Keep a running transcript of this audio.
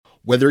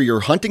Whether you're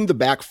hunting the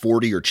back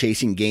 40 or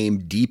chasing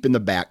game deep in the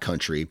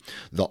backcountry,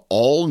 the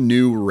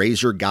all-new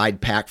Razor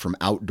Guide Pack from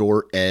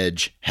Outdoor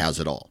Edge has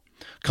it all.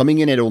 Coming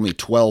in at only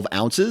 12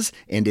 ounces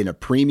and in a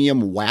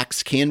premium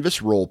wax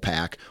canvas roll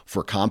pack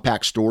for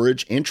compact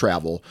storage and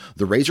travel,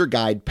 the Razor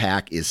Guide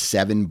Pack is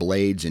 7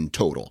 blades in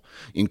total,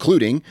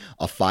 including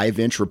a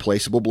 5-inch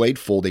replaceable blade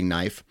folding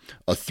knife,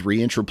 a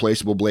 3-inch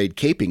replaceable blade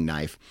caping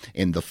knife,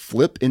 and the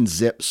flip and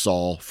zip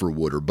saw for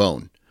wood or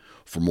bone.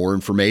 For more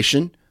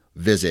information,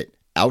 visit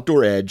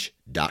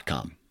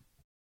OutdoorEdge.com.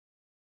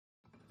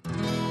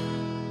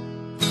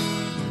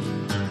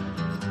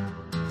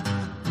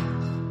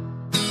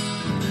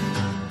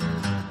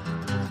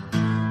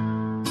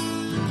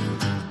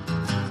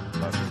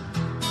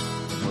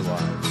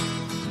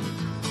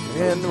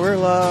 And we're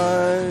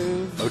live.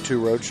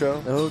 O2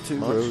 Roadshow? O2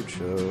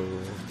 Roadshow.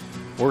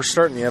 We're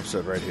starting the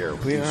episode right here.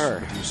 We are.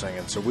 With you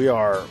singing. So we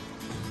are,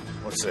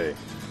 let's see,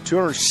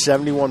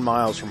 271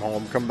 miles from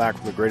home, coming back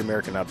from the Great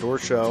American Outdoor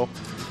Show.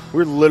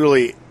 We're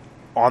literally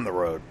on the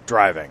road,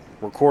 driving,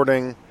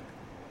 recording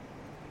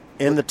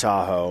in the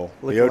Tahoe,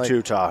 the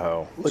O2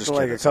 Tahoe. Looking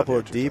like a couple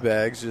of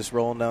D-bags just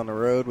rolling down the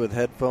road with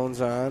headphones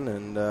on,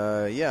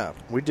 and yeah.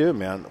 We do,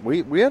 man.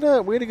 We had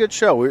a good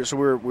show. We're at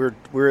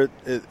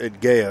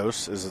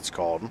Gayos, as it's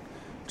called.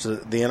 It's the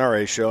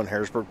NRA show in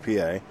Harrisburg,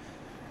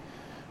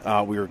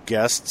 PA. We were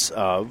guests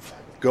of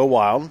Go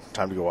Wild,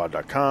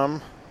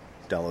 timetogowild.com.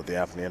 Download the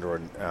app on the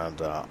Android and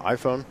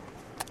iPhone.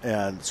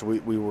 And so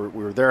we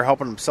were there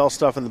helping them sell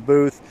stuff in the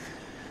booth,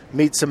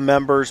 meet some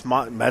members,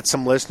 met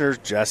some listeners.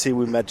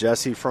 We met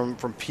Jesse from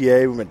PA.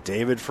 We met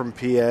David from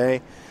PA.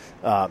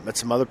 Met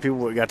some other people.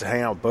 We got to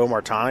hang out with Bo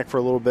Martonic for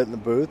a little bit in the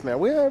booth.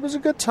 Man, it was a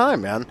good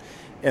time, man.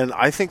 And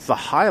I think the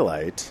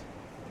highlight,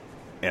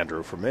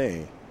 Andrew, for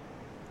me,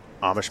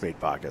 Amish meat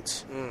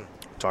pockets.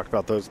 Talked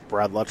about those,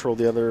 Brad Luttrell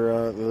the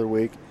other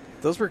week.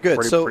 Those were good.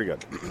 Pretty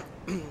good.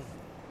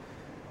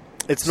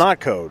 It's not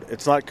code.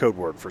 It's not code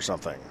word for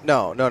something.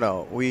 No.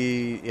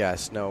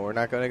 We're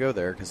not going to go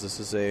there because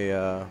this is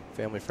a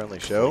family-friendly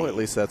show. At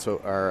least that's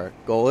what our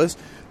goal is.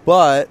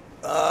 But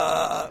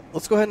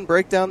let's go ahead and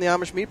break down the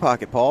Amish meat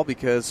pocket, Paul,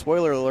 because,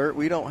 spoiler alert,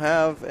 we don't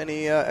have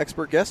any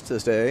expert guests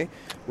today.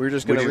 We're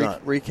just going to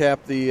recap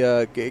the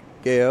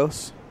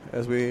Gayos,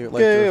 as we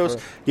like to refer.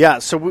 Yeah,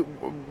 so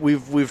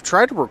we've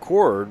tried to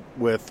record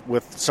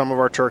with some of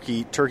our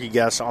turkey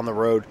guests on the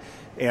road.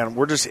 And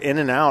we're just in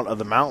and out of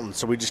the mountains,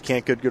 so we just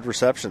can't get good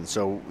reception.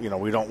 So,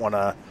 we don't want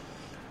to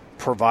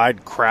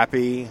provide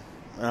crappy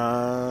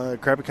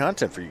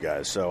content for you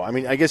guys. So, I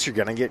mean, I guess you're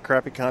going to get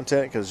crappy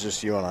content because it's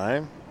just you and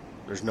I.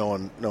 There's no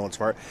one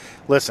smart.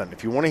 Listen,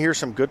 if you want to hear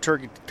some good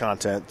turkey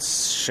content,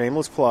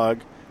 shameless plug,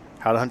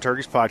 How to Hunt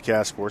Turkeys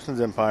podcast, Sportsman's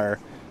Empire.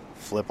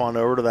 Flip on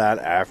over to that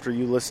after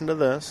you listen to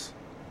this.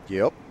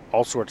 Yep.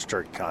 All sorts of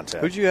turkey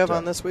content. Who'd you have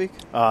on this week?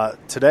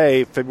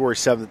 Today, February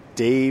 7th,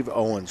 Dave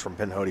Owens from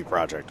Pinhoti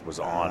Project was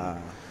on.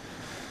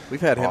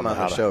 We've had him on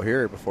the show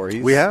here before.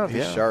 He's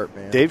sharp,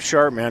 man. Dave's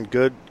sharp, man.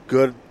 Good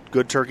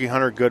turkey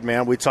hunter, good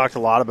man. We talked a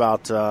lot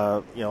about,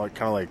 kind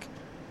of like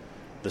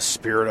the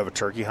spirit of a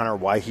turkey hunter,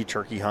 why he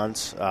turkey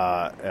hunts,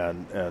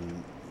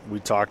 and we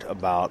talked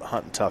about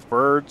hunting tough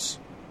birds,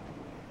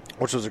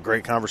 which was a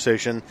great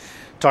conversation.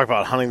 Talk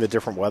about hunting the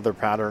different weather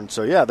patterns.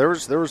 So yeah, there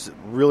was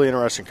really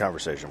interesting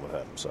conversation with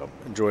him. So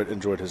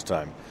enjoyed his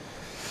time.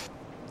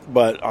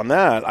 But on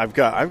that, I've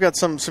got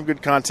some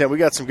good content. We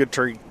got some good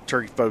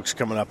turkey folks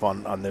coming up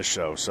on this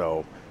show.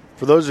 So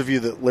for those of you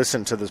that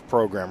listen to this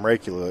program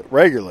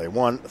regularly,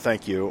 one,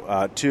 thank you.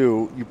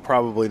 Two, you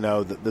probably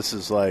know that this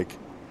is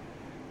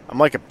I'm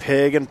like a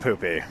pig and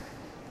poopy.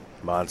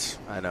 Months.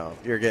 I know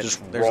you're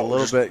getting there's a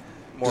little bit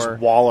more just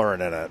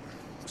wallering in it.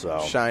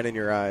 So shine in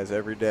your eyes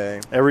every day.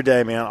 Every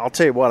day, man. I'll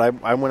tell you what,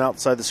 I went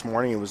outside this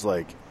morning. It was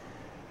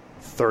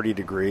 30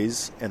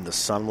 degrees, and the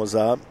sun was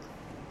up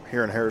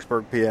here in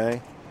Harrisburg, PA.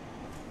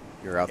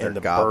 You're out there and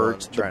the gobbling,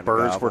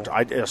 birds were.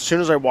 As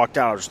soon as I walked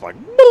out, I was just like,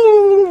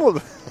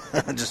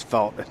 it just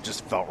felt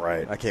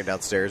right. I came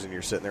downstairs, and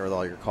you're sitting there with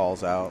all your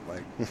calls out,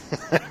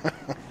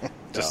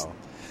 So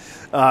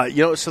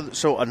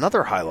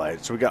another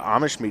highlight. So we got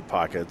Amish meat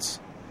pockets.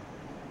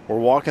 We're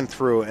walking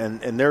through,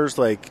 and there's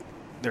a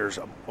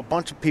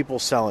bunch of people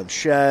selling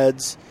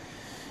sheds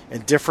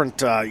and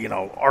different,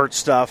 art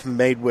stuff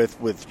made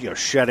with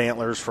shed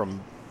antlers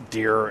from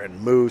deer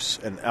and moose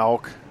and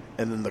elk.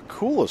 And then the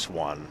coolest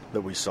one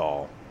that we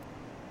saw,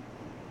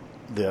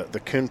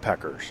 the coon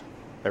peckers.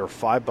 They were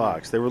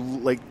 $5. They were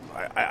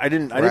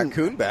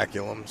raccoon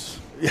baculums.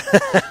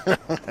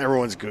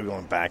 Everyone's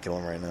Googling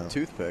baculum right now.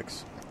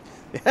 Toothpicks.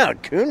 Yeah,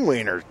 coon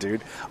wieners,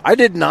 dude. I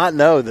did not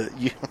know that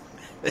you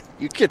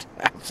could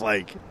have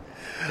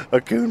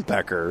a coon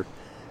pecker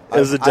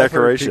as a decoration.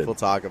 I've heard people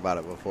talk about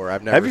it before.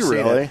 I've never have you seen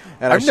really? it.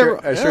 And I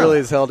surely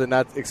as hell did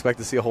not expect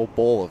to see a whole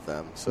bowl of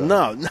them. So.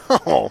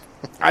 No.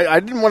 I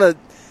didn't want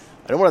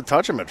to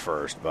touch them at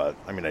first, but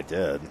I mean I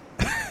did.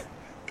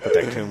 Put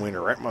that coon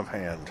wiener right in my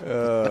hand.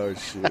 Oh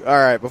shoot! All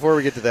right, before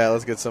we get to that,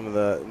 let's get some of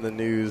the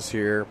news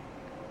here.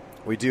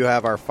 We do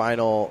have our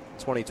final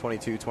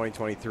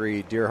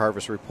 2022-2023 deer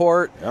harvest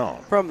report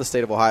from the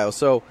state of Ohio.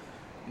 So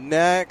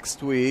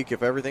next week,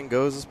 if everything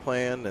goes as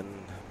planned, and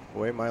the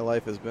way my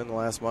life has been the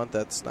last month,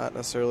 that's not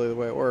necessarily the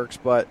way it works,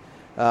 but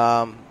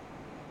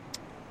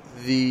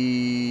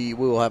we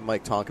will have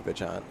Mike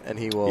Tonkovich on, and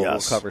he will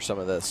cover some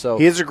of this. So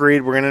he has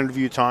agreed. We're going to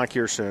interview Tonk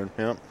here soon.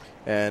 Yep.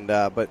 And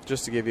but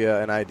just to give you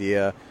an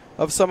idea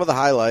of some of the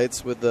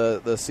highlights, with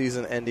the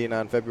season ending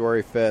on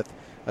February 5th,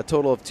 a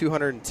total of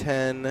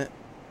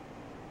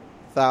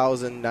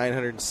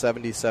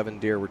 210,977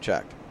 deer were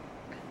checked.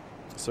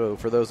 So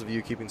for those of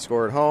you keeping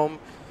score at home,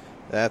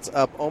 that's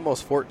up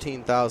almost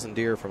 14,000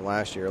 deer from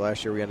last year.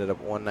 Last year we ended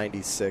up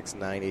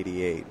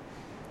 196,988.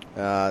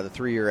 The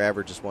 3-year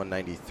average is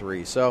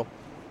 193. So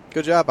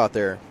good job out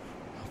there,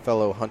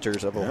 fellow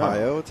hunters of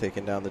Ohio,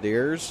 taking down the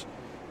deers.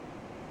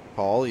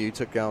 Paul, you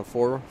took down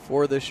four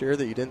this year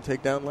that you didn't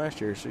take down last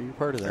year, so you're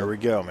part of that. There we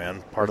go,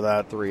 man. Part of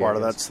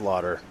that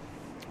slaughter.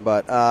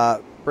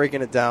 But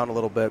breaking it down a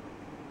little bit,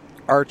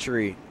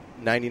 archery,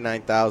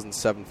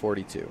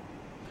 99,742.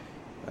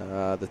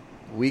 The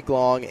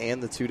week-long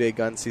and the 2-day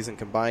gun season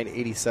combined,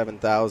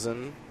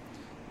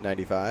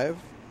 87,095.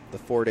 The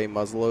 4-day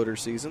muzzleloader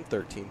season,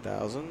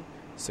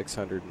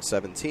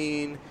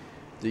 13,617.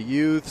 The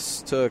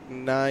youths took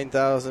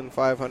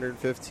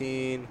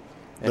 9,515.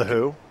 The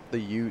who? The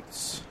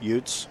Utes.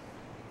 Utes.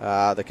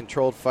 The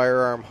controlled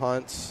firearm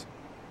hunts.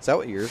 Is that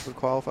what yours would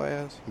qualify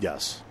as?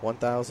 Yes.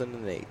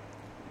 1,008.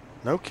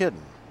 No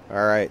kidding.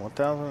 All right.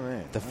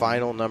 1,008. The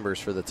final numbers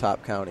for the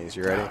top counties.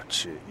 You ready? Oh,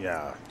 gee.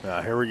 Yeah.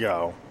 Here we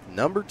go.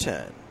 Number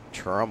 10,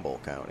 Trumbull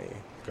County.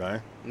 Okay.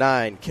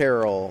 9,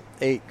 Carroll.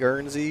 8,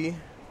 Guernsey.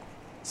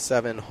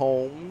 7,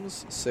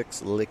 Holmes.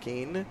 6,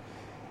 Licking.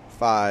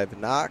 5,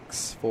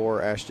 Knox.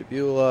 4,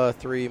 Ashtabula.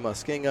 3,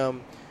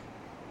 Muskingum.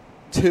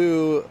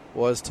 2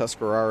 was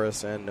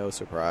Tuscarawas, and no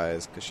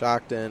surprise,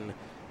 Coshocton.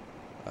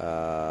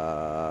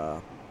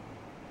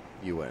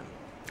 You win.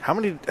 How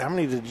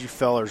many did you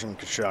fellers in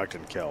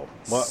Coshocton kill?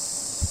 What?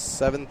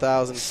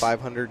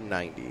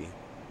 7,590.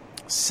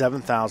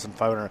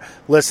 7,500.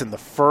 Listen, the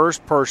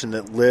first person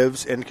that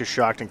lives in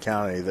Coshocton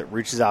County that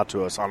reaches out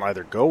to us on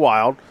either Go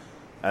Wild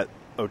at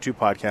O2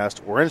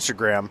 Podcast or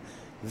Instagram,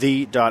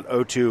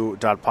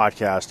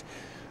 the.o2.podcast,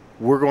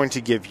 we're going to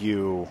give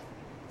you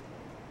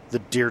the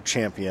Deer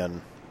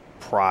Champion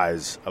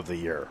prize of the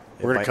year.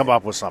 We're going to come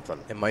up with something.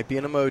 It might be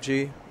an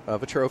emoji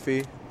of a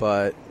trophy,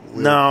 but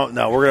no,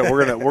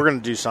 we're gonna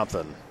do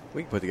something.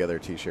 We can put together a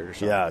T-shirt or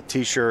something. Yeah,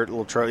 T-shirt,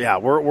 little trophy. Yeah,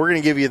 we're going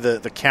to give you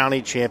the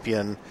county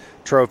champion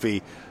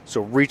trophy.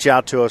 So reach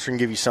out to us. We're going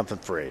to give you something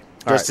free.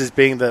 Just as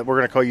being we're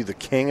going to call you the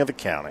king of the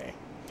county.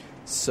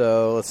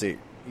 So let's see.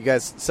 You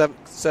guys,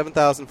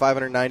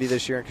 7,590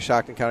 this year in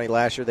Coshocton County.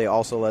 Last year they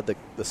also led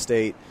the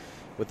state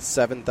with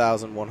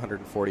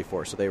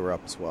 7,144, so they were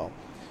up as well.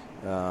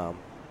 Not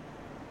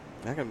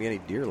going to be any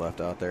deer left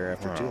out there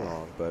after too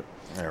long, but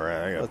all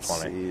right, I got let's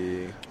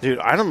plenty. See. Dude,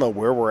 I don't know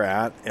where we're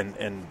at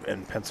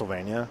in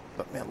Pennsylvania,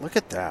 but man, look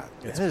at that.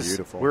 It's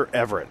beautiful. We're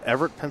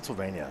Everett,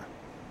 Pennsylvania.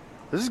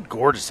 This is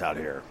gorgeous out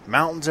here.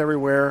 Mountains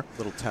everywhere.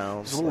 Little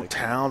towns. There's little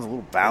towns,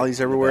 little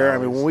valleys everywhere.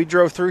 Valleys. I mean, when we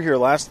drove through here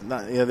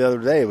the other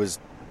day, it was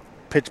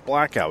pitch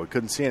black out. We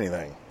couldn't see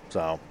anything.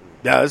 So,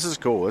 yeah, this is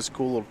cool. It's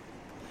cool.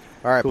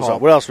 All right, cool Paul.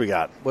 Stuff. What else we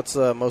got? What's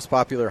the most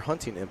popular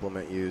hunting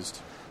implement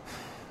used?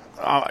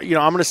 I'm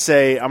going to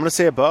say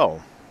a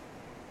bow.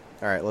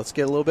 All right, let's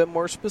get a little bit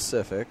more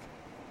specific.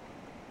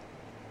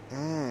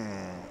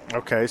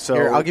 Okay, so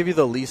here, I'll give you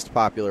the least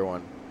popular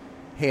one.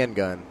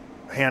 Handgun.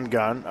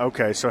 Handgun.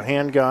 Okay, so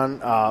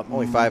handgun.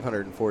 Only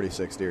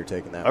 546 deer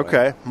taken that way.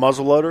 Okay,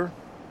 muzzleloader.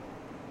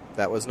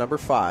 That was number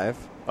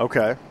 5.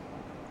 Okay,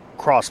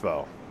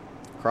 crossbow.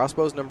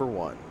 Crossbow's number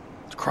 1.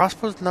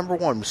 Crossbow's number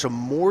 1. So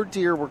more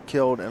deer were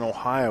killed in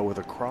Ohio with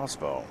a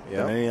crossbow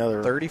than any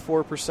other.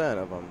 34%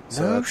 of them.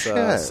 So no that's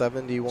shit.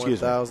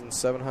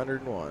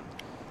 71,701.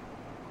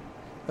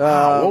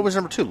 What was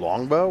number 2?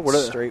 Longbow.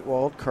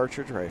 Straight-walled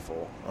cartridge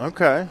rifle.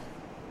 Okay.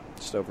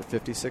 Just over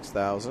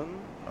 56,000.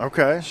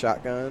 Okay.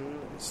 Shotgun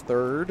is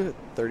third,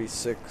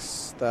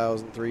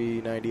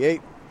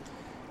 36,398.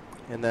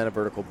 And then a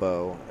vertical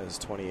bow is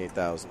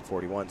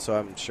 28,041. So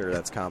I'm sure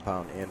that's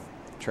compound and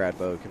trad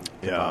bow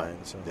combined.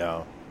 So.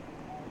 Yeah.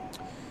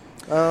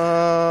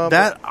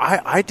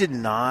 I did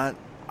not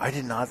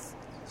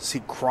see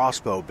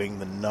crossbow being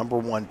the number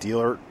 1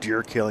 deer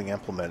killing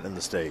implement in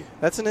the state.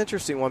 That's an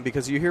interesting one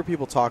because you hear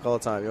people talk all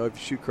the time. If you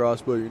shoot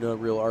crossbow, you're not a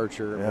real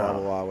archer, and blah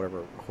blah blah,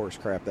 whatever horse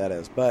crap that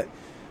is. But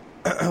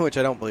which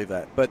I don't believe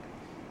that. But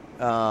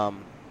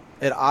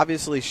it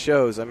obviously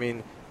shows. I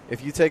mean,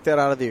 if you take that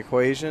out of the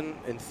equation,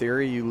 in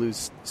theory, you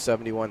lose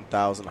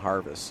 71,000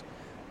 harvests.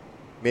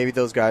 Maybe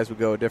those guys would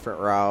go a different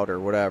route or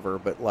whatever.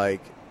 But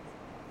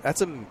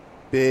that's a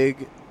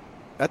big.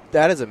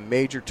 That is a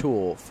major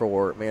tool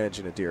for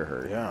managing a deer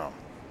herd. Yeah.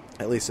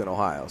 At least in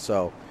Ohio.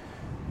 So,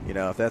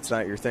 if that's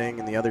not your thing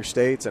in the other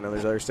states, I know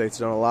there's other states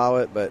that don't allow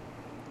it, but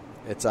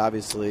it's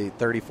obviously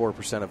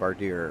 34% of our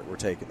deer were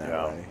taken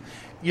that way.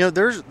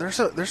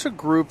 There's a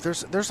group,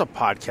 there's a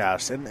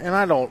podcast, and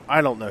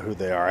I don't know who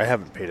they are. I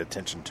haven't paid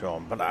attention to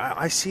them, but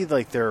I see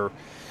they're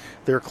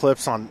there are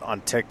clips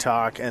on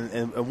TikTok,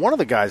 and one of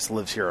the guys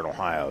lives here in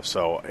Ohio.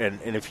 So,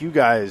 and if you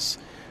guys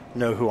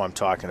know who I'm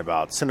talking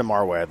about, send them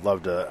our way. I'd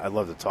love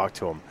to talk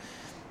to them.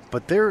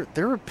 But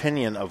their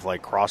opinion of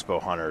like crossbow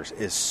hunters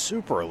is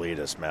super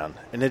elitist, man.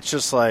 And it's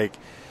just like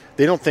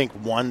they don't think,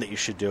 one, that you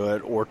should do it,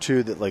 or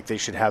two, that like they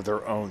should have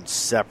their own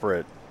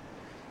separate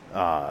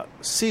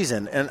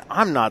season. And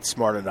I'm not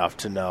smart enough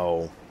to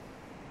know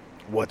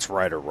what's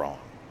right or wrong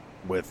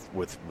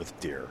with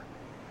deer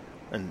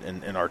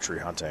and archery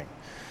hunting.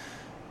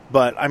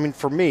 But I mean,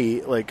 for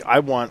me, like, I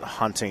want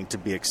hunting to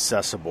be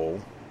accessible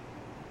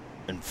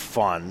and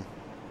fun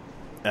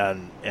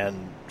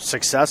and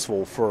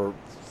successful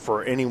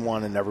for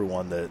anyone and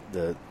everyone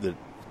that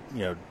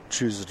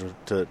chooses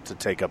to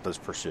take up this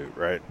pursuit,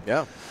 right?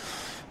 Yeah.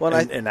 Well,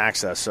 and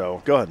access.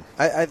 So go ahead.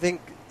 I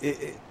think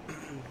it's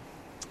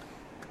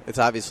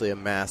obviously a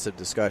massive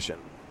discussion,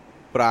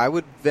 but I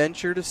would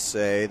venture to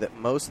say that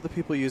most of the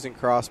people using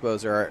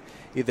crossbows are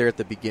either at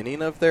the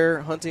beginning of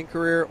their hunting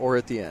career or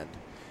at the end.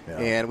 Yeah.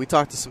 And we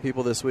talked to some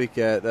people this week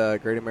at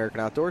Great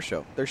American Outdoor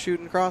Show. They're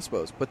shooting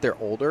crossbows, but they're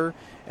older,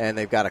 and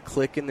they've got a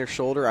click in their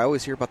shoulder. I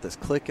always hear about this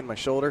click in my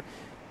shoulder.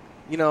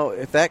 You know,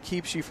 if that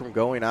keeps you from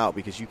going out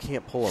because you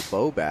can't pull a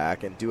bow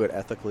back and do it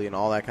ethically and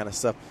all that kind of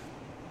stuff,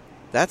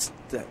 that's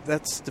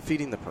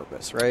defeating the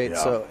purpose, right?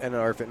 Yeah. So,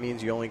 or if it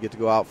means you only get to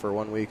go out for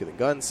 1 week of the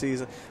gun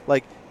season,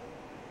 like,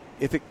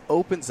 if it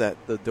opens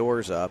the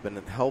doors up and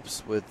it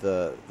helps with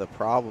the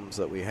problems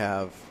that we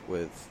have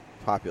with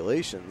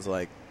populations,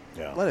 like,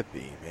 let it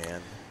be,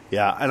 man.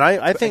 Yeah, and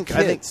I think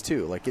kids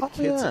too, like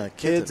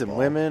kids and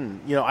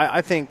women. You know,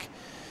 I think,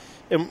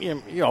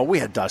 we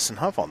had Dustin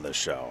Huff on this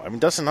show. I mean,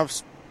 Dustin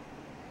Huff's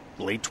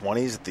late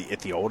 20s at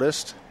the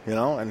oldest,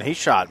 and he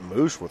shot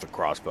moose with a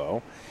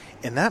crossbow,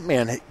 and that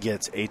man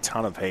gets a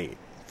ton of hate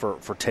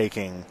for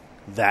taking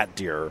that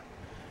deer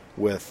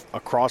with a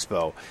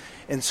crossbow,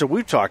 and so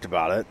we've talked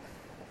about it.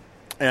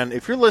 And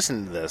if you're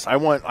listening to this, I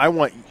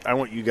want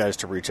you guys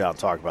to reach out and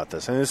talk about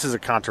this. And this is a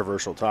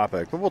controversial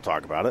topic, but we'll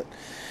talk about it.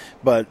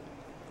 But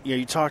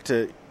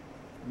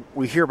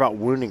we hear about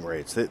wounding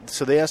rates.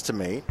 So they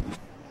estimate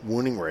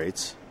wounding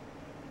rates.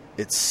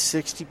 It's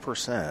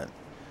 60%.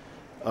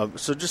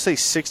 So just say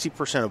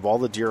 60% of all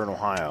the deer in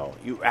Ohio.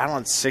 You add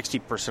on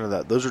 60% of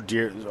that. Those are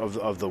deer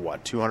of the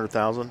what,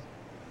 200,000?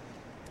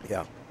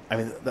 Yeah. I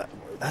mean,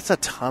 that's a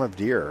ton of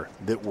deer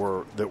that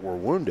were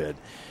wounded.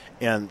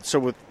 And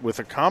so with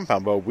a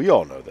compound bow, we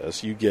all know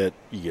this. You get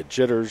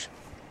jitters,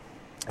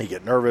 you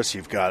get nervous.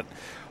 You've got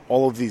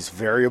all of these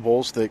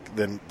variables that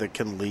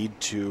can lead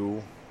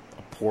to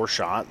a poor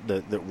shot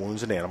that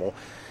wounds an animal.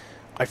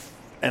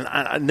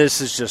 And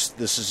this is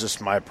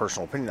just my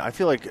personal opinion. I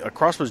feel like a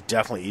crossbow is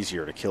definitely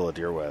easier to kill a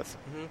deer with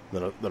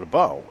than a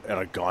bow, and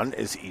a gun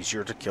is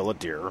easier to kill a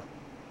deer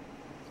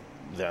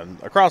than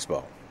a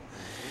crossbow.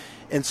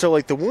 And so,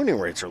 like, the wounding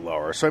rates are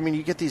lower. So, I mean,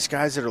 you get these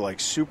guys that are, like,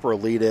 super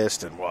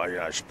elitist and,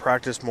 I should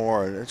practice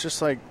more. And it's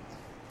just like,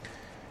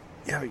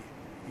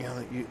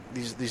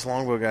 these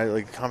longbow guys,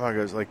 like, compound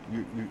guys, like,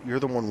 you're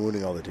the one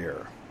wounding all the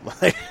deer.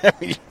 Like, I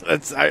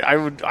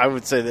mean, I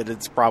would say that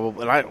it's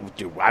probably, and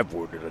I've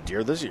wounded a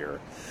deer this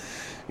year,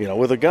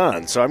 with a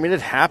gun. So, I mean,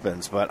 it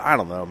happens, but I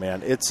don't know,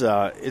 man. It's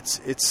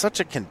such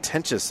a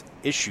contentious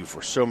issue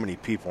for so many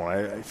people.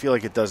 And I feel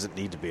like it doesn't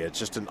need to be. It's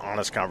just an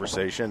honest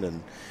conversation,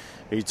 and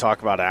you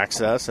talk about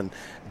access. And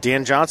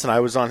Dan Johnson, I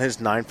was on his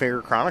Nine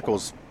Finger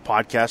Chronicles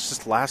podcast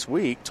just last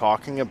week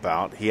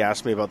he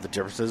asked me about the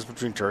differences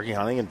between turkey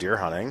hunting and deer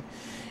hunting.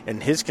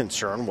 And his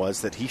concern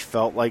was that he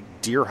felt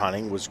like deer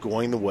hunting was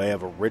going the way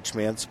of a rich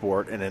man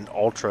sport and an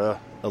ultra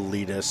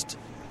elitist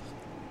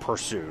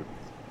pursuit.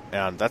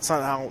 And that's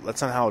not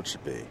how it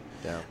should be.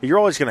 Yeah. You're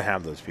always going to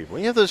have those people.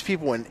 You have those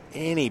people in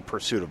any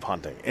pursuit of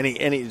hunting.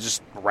 Any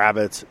just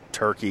rabbits,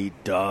 turkey,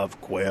 dove,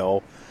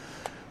 quail,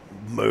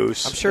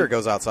 moose. I'm sure it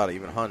goes outside of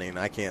even hunting.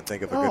 I can't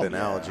think of a good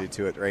analogy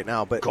to it right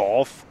now. But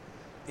golf.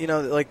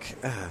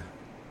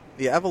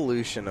 The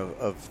evolution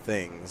of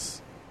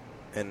things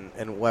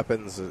and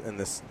weapons in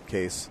this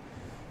case,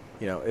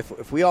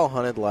 if we all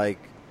hunted like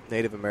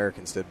Native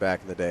Americans did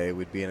back in the day,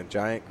 we'd be in a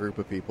giant group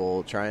of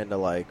people trying to,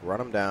 like, run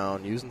them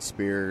down, using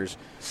spears,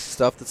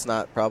 stuff that's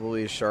not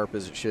probably as sharp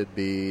as it should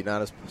be,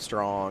 not as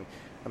strong.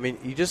 I mean,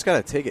 you just got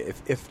to take it.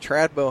 If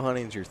trad bow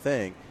hunting's your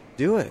thing,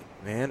 do it,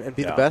 man, and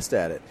be the best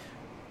at it.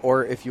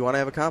 Or if you want to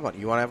have a compound,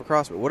 you want to have a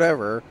crossbow,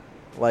 whatever.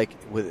 Like,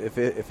 if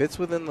it's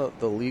within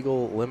the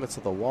legal limits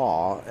of the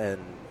law, and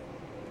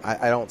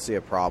I don't see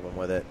a problem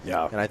with it.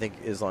 Yeah. And I think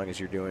as long as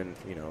you're doing,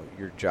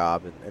 your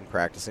job and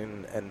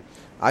practicing. And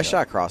I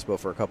shot crossbow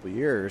for a couple of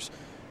years,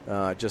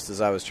 just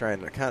as I was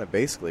trying to kind of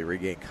basically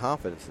regain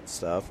confidence and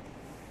stuff.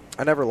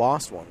 I never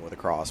lost one with a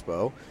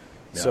crossbow,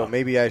 so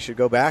maybe I should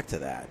go back to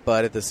that.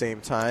 But at the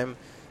same time,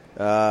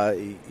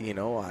 I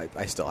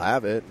still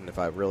have it, and if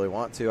I really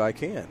want to, I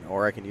can.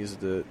 Or I can use it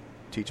to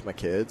teach my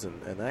kids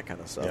and that kind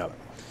of stuff.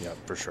 Yeah,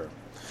 for sure.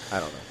 I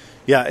don't know.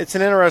 Yeah, it's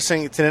an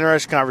interesting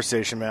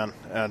conversation, man.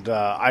 And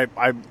I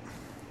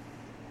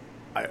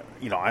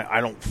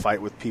don't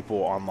fight with people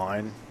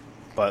online,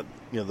 but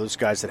those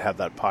guys that have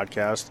that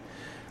podcast,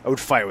 I would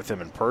fight with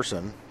him in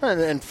person,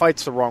 and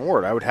fight's the wrong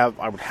word. I would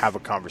have a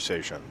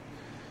conversation,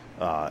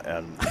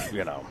 and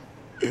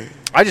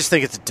I just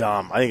think it's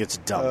dumb. I think it's a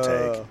dumb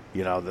take.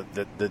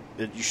 That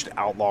you should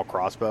outlaw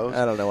crossbows.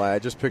 I don't know why. I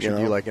just pictured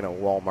you like in a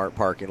Walmart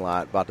parking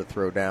lot, about to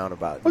throw down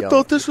about. I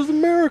thought this was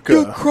America.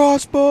 You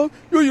crossbow?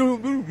 You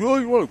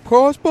want a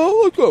crossbow?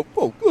 Let's go.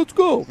 Oh, let's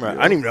go. Right.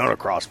 I didn't even own a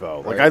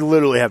crossbow. Like I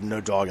literally have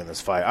no dog in this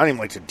fight. I don't even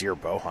like to deer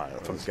bow hunt.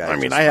 I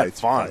mean, I had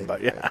fun,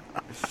 but yeah,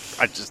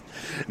 I just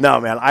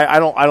no, man. I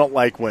don't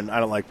like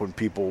when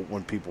people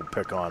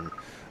pick on.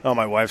 Oh,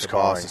 my wife's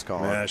calling. Boss is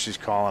calling. Yeah, she's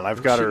calling.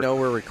 I've got her. Does she know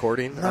we're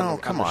recording? No,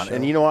 come on.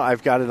 And you know what?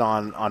 I've got it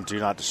on Do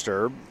Not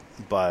Disturb,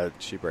 but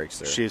she breaks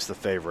through. She's the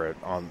favorite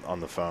on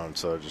the phone,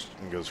 so it just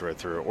goes right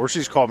through. Or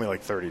she's called me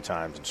like 30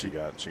 times, and she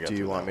got. Do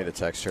you want me to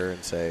text her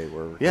and say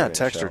we're recording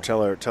text a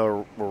show? her. Tell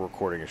her we're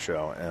recording a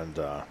show and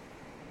that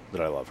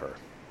I love her.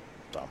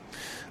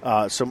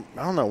 So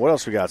I don't know what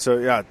else we got. So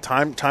yeah,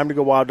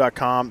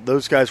 timetogowild.com.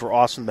 Those guys were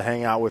awesome to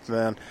hang out with,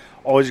 man.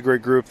 Always a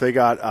great group. They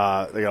got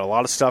a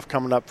lot of stuff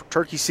coming up for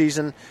turkey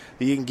season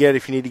that you can get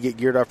if you need to get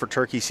geared up for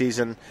turkey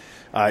season.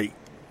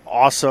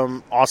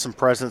 Awesome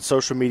presence,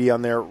 social media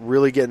on there.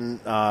 Really getting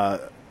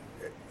it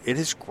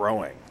is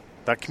growing.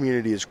 That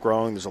community is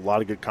growing. There's a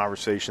lot of good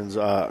conversations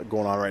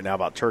going on right now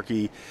about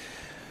turkey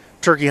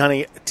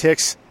hunting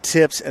tips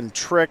and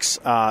tricks.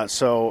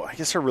 So I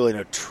guess there are really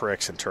no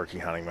tricks in turkey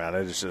hunting, man.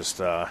 It is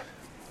just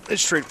as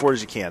straightforward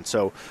as you can.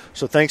 So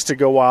thanks to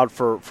Go Wild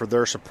for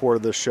their support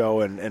of this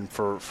show and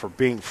for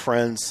being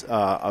friends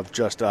of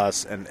Just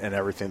Us and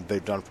everything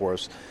they've done for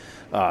us.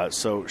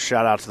 So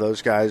shout out to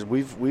those guys.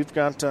 We've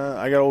got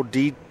I got old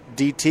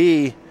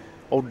DT,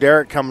 old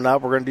Derek coming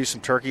up. We're going to do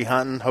some turkey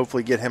hunting.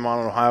 Hopefully get him on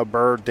an Ohio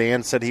Bird.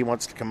 Dan said he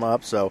wants to come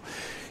up. So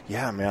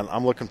yeah, man,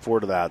 I'm looking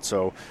forward to that.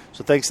 So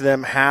thanks to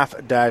them,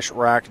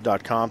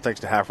 half-rack.com.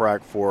 Thanks to Half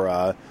Rack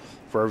for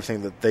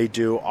everything that they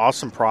do.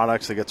 Awesome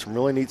products. They got some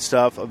really neat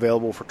stuff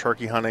available for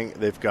turkey hunting.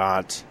 They've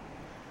got,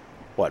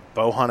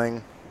 bow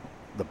hunting.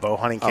 The bow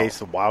hunting case,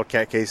 the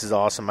Wildcat case is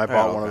awesome. I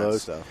bought one of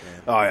those. Stuff,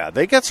 oh, yeah.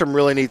 They got some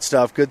really neat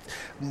stuff. Good.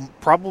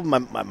 Probably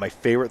my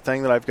favorite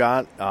thing that I've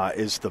got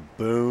is the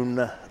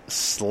Boone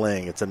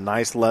sling. It's a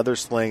nice leather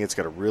sling. It's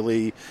got a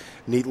really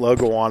neat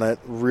logo on it.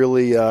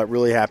 Really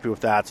happy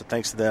with that. So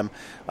thanks to them.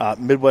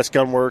 Midwest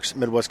Gunworks,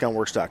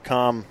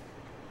 MidwestGunworks.com.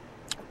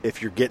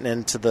 If you're getting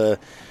into the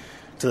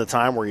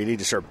time where you need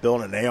to start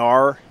building an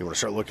AR, you want to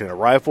start looking at a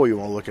rifle, you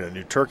want to look at a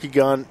new turkey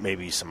gun,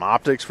 maybe some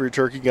optics for your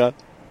turkey gun,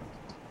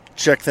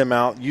 check them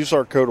out. Use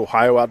our code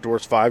Ohio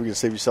Outdoors 5. You can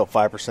save yourself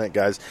 5%,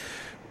 guys.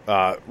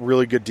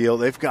 Really good deal.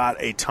 They've got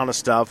a ton of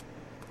stuff,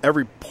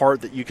 every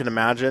part that you can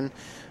imagine.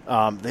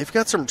 They've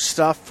got some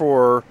stuff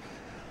for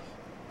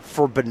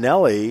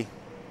Benelli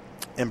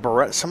and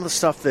Beretta, some of the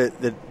stuff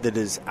that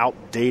is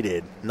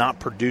outdated, not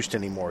produced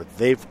anymore.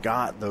 They've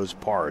got those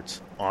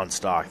parts on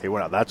stock. They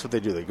went out. That's what they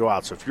do. They go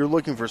out. So if you're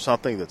looking for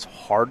something that's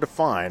hard to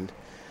find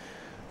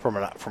from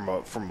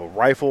a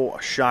rifle,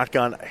 a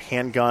shotgun, a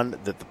handgun,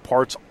 that the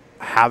parts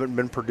haven't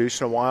been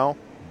produced in a while,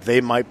 they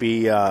might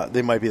be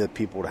the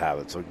people to have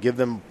it. So give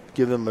them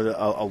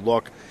a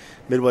look.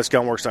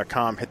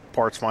 MidwestGunworks.com. Hit the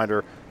parts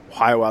finder.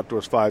 Ohio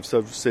Outdoors 5.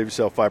 Save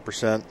yourself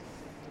 5%.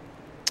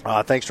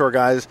 Thanks to our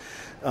guys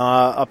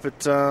up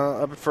at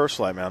First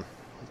Flight, man.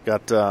 They're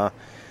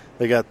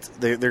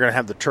going to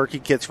have the turkey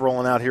kits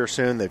rolling out here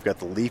soon. They've got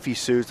the leafy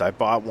suits. I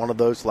bought one of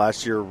those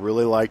last year.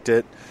 Really liked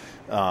it.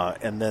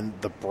 And then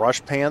the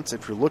brush pants.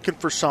 If you're looking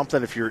for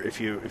something, if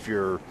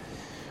you're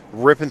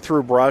ripping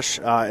through brush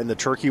in the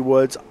turkey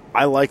woods,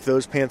 I like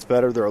those pants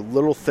better. They're a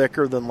little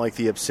thicker than like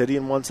the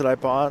Obsidian ones that I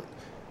bought.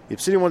 The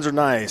Obsidian ones are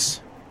nice.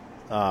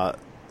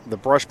 The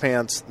brush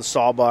pants, the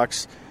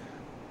sawbucks,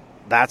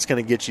 that's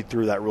going to get you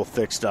through that real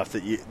thick stuff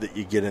that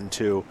you get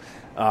into.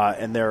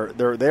 And they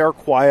are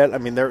quiet. I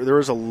mean, there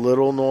is a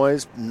little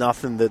noise,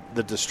 nothing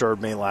that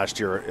disturbed me last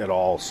year at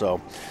all.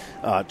 So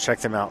check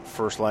them out,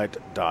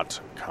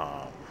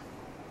 firstlight.com.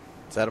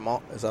 Is that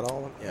all?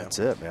 Yeah, that's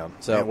it, man.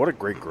 So man, what a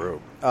great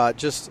group.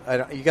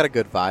 You got a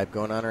good vibe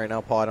going on right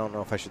now, Paul. I don't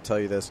know if I should tell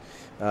you this.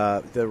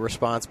 The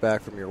response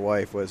back from your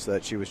wife was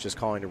that she was just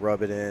calling to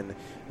rub it in,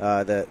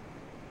 that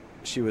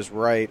she was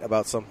right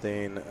about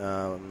something,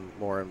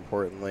 more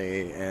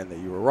importantly, and that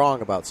you were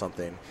wrong about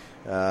something.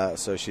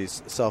 So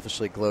she's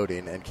selfishly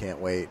gloating and can't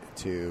wait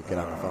to get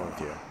on the phone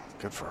with you.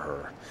 Good for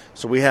her.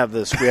 So we have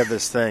this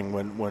thing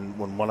when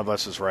one of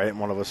us is right and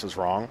one of us is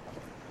wrong,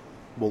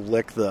 we'll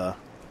lick the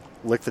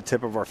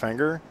tip of our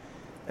finger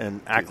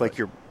and act like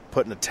you're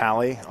putting a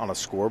tally on a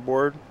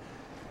scoreboard,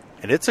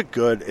 and it's a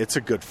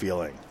good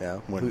feeling. Yeah.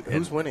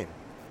 Who's winning?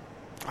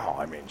 Oh,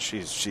 I mean,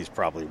 she's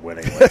probably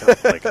winning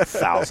like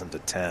 1,000 to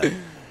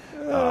 10.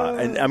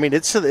 And I mean,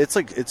 it's so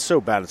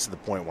bad. It's to the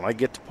point when I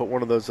get to put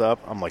one of those up,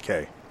 I'm like,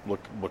 hey, look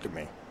at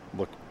me,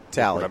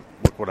 tally,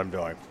 look what I'm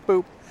doing.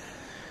 Boop.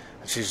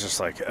 And she's just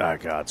like, oh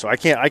God. So I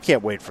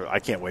can't wait for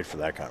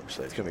that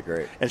conversation. It's gonna be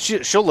great. And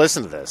she'll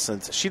listen to this,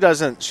 and she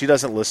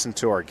doesn't listen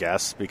to our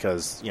guests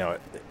because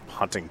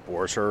hunting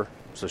bores her.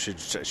 So she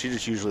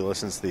just usually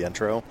listens to the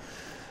intro,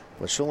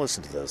 but she'll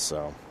listen to this.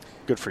 So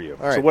Good for you.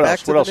 All right, so what back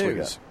else? to What else the we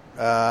news.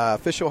 got?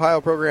 Fish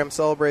Ohio program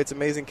celebrates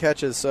amazing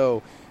catches.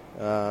 So,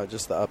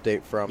 just the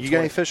update from. You got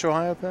any Fish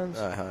Ohio pins?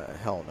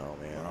 Hell no,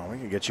 man. Oh, we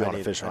can get you on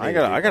a Fish. I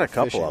got a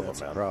couple fishing, of them,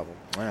 that's man. a problem.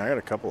 Yeah, I got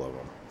a couple of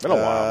them. Been a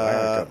while. I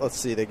got a couple. Let's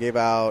see. They gave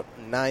out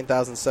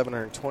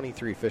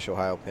 9,723 Fish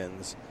Ohio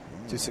pins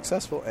to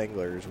successful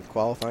anglers with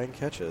qualifying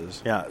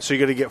catches. Yeah, so you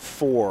got to get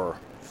four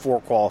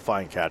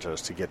qualifying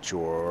catches to get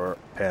your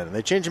pen. And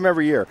they change them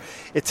every year.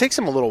 It takes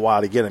them a little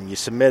while to get them. You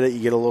submit it, you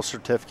get a little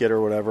certificate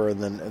or whatever,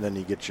 and then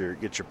you get your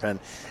pen.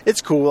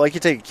 It's cool. Like you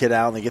take a kid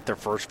out and they get their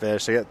first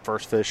fish. They get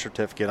first fish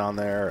certificate on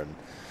there, and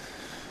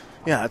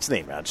yeah, it's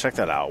neat, man. Check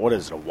that out. What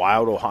is it?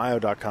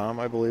 wildohio.com,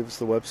 I believe, is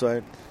the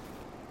website.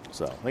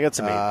 So they got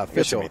some neat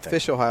things.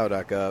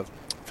 Fishohio.gov.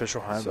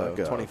 Fishohio.gov.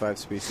 So 25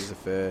 species of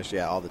fish.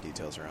 Yeah, all the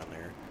details are on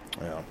there.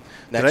 Yeah.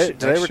 Next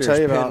Did I ever tell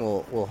you about?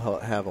 We'll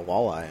have a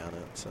walleye on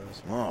it. So.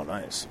 Oh,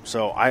 nice.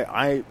 So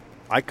I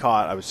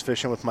was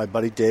fishing with my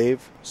buddy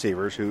Dave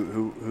Severs,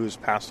 who's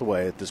passed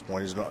away at this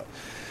point. He's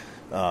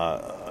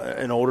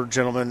an older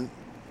gentleman.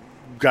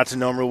 Got to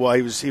know him real well.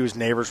 He was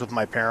neighbors with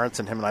my parents,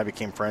 and him and I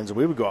became friends. And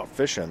we would go out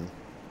fishing.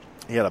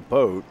 He had a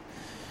boat,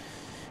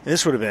 and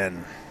this would have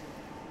been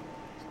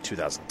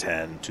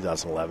 2010,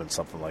 2011,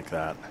 something like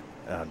that.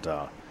 And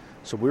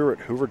so we were at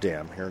Hoover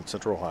Dam here in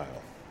Central Ohio.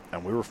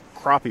 And we were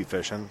crappie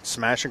fishing,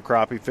 smashing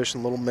crappie,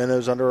 fishing little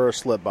minnows under a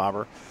slip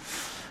bobber.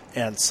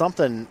 And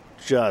something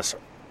just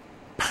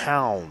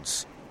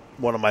pounds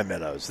one of my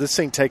minnows. This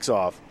thing takes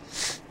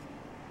off.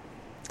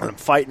 And I'm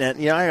fighting it.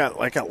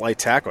 I got light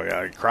tackle. I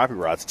got crappie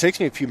rods. It takes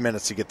me a few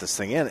minutes to get this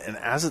thing in. And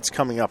as it's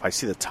coming up, I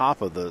see the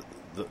top of the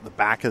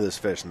back of this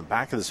fish. And the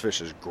back of this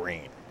fish is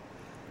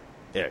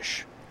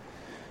green-ish.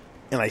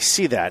 And I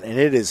see that, and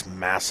it is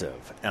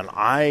massive. And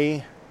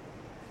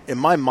in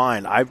my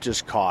mind, I've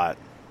just caught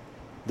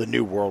the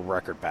new world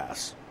record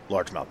bass,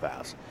 largemouth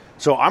bass.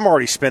 So I'm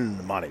already spending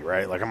the money,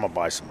 right? Like I'm gonna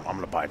buy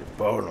a new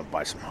boat, I'm gonna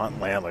buy some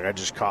hunt land. Like I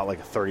just caught like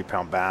a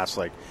 30-pound bass.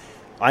 Like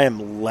I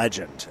am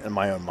legend in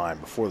my own mind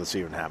before this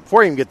even happened.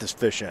 Before I even get this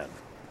fish in.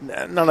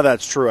 None of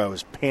that's true. I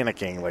was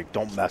panicking, like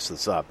don't mess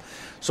this up.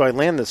 So I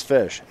land this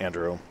fish,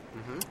 Andrew,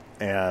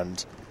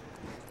 and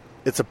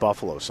it's a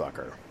buffalo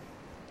sucker.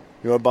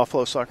 You know what a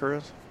buffalo sucker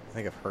is? I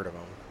think I've heard of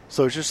them.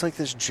 So it's just like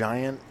this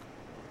giant,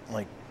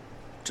 like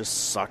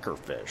just sucker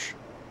fish.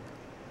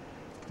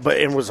 But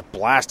it was a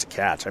blast to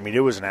catch. I mean, it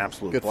was an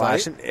absolute good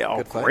blast. Fight?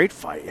 And, great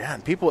fight, yeah.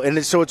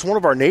 And so it's one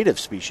of our native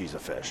species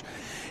of fish.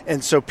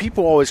 And so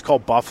people always call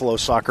buffalo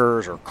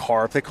suckers or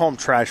carp. They call them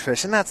trash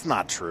fish, and that's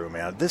not true,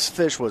 man. This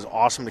fish was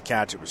awesome to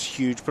catch. It was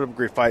huge, put up a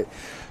great fight.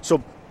 So,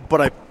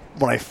 when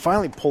I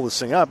finally pull this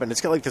thing up, and it's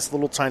got like this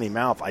little tiny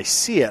mouth, I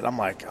see it. I'm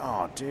like,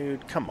 oh,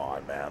 dude, come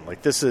on, man.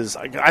 Like this is.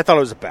 I thought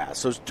it was a bass.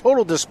 So it was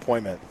total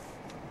disappointment.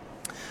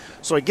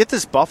 So I get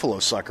this buffalo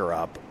sucker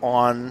up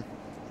on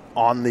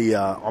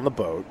the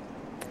boat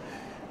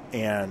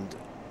and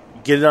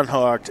get it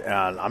unhooked,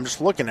 and I'm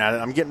just looking at it.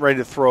 I'm getting ready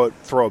to throw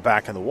it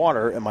back in the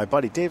water, and my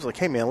buddy Dave's like,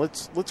 "Hey man,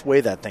 let's weigh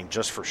that thing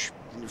just for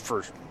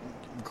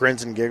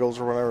grins and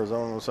giggles or whatever is that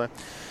what I'm saying?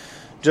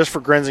 Just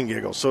for grins and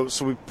giggles." So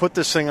we put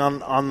this thing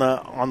on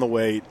the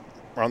weight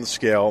or on the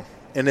scale,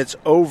 and it's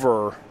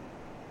over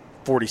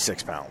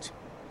 46 pounds.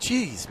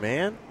 Jeez,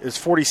 man, it's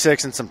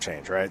 46 and some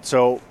change, right?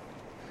 So.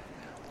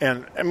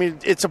 And, I mean,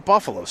 it's a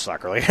buffalo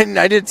sucker. Like,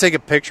 I didn't take a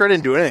picture. I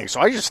didn't do anything. So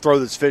I just throw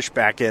this fish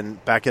back in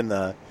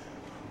the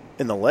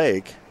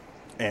lake.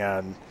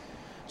 And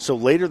so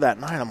later that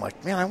night, I'm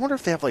like, man, I wonder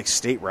if they have, like,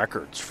 state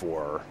records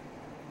for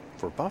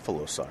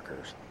buffalo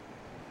suckers.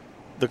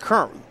 The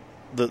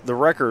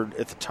record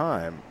at the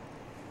time,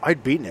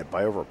 I'd beaten it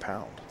by over a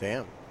pound.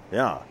 Damn.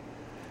 Yeah.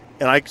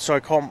 And I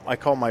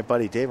call my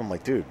buddy Dave. I'm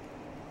like, dude.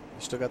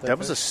 Still got that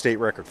was a state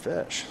record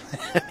fish.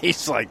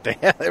 He's like, they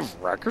have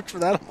records for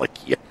that? I'm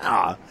like,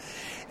 yeah.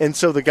 And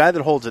so the guy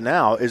that holds it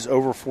now is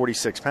over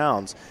 46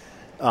 pounds,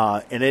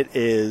 and it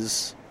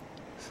is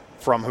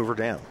from Hoover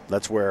Dam.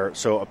 That's where.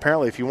 So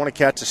apparently, if you want to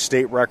catch a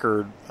state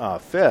record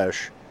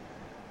fish,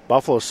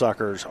 buffalo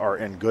suckers are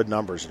in good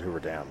numbers at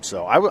Hoover Dam.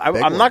 So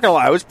I'm not gonna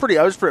lie, I was pretty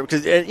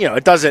because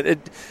it doesn't.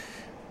 It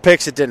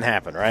didn't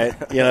happen, right?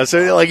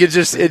 So like it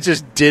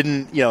just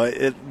didn't.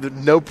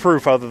 No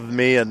proof other than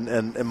me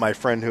and my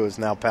friend who has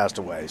now passed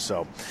away.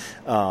 So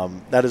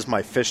that is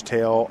my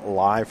fishtail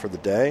lie for the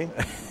day,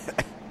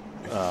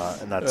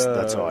 and that's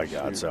all I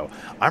got. Shoot. So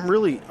I'm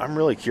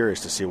really curious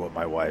to see what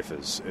my wife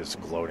is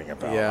gloating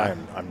about. Yeah.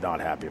 I'm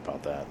not happy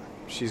about that.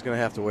 She's gonna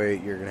have to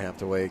wait. You're gonna have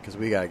to wait because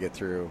we got to get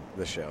through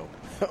the show.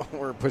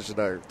 We're pushing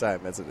our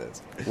time as it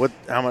is.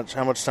 How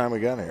much time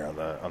we got here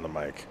on the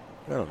mic?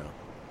 I don't know.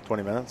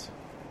 20 minutes.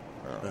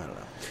 I don't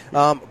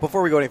know.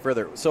 Before we go any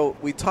further, so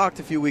we talked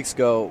a few weeks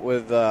ago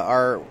with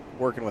our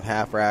working with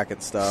Half Rack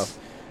and stuff,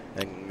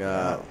 and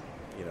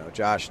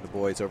Josh and the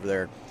boys over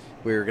there.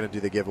 We were going to do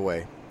the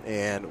giveaway,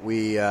 and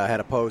we had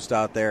a post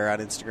out there on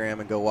Instagram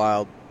and Go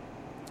Wild.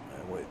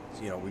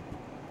 When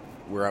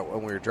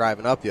we were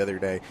driving up the other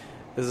day.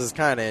 This is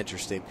kind of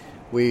interesting.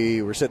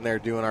 We were sitting there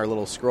doing our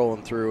little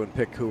scrolling through and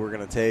pick who we're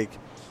going to take,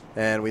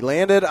 And we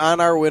landed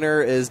on our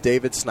winner is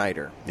David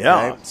Snyder.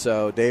 Yeah. Okay?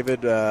 So,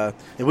 David, And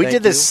we thank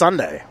did this you.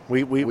 Sunday.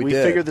 We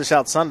did. figured this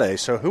out Sunday.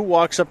 So who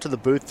walks up to the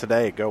booth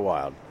today at Go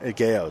Wild at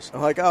Gayo's?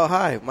 I'm like, oh,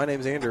 hi, my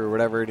name's Andrew or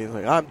whatever. And he's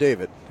like, I'm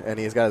David. And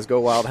he's got his Go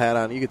Wild hat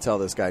on. You could tell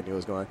this guy knew what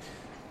was going on.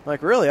 I'm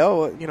like, really?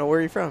 Oh, where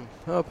are you from?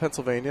 Oh,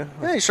 Pennsylvania.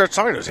 Yeah, he starts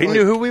talking to us. He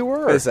knew who we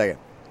were. Wait a second.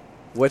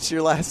 What's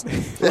your last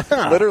name?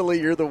 Yeah.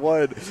 Literally, you're the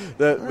one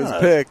that was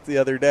picked the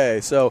other day.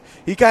 So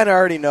he kind of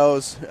already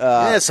knows.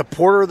 Yeah,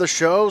 supporter of the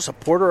show,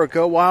 supporter of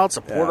Go Wild,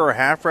 supporter Yeah. of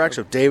Half Rack.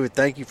 So, David,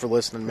 thank you for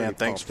listening, man. Pretty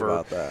Thanks pumped for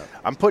about that.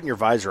 I'm putting your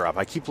visor up.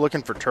 I keep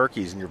looking for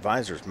turkeys, and your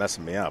visor's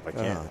messing me up. I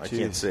can't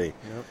geez. see. Yep,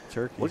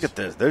 turkeys. Look at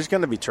this. There's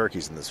going to be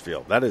turkeys in this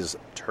field. That is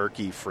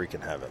turkey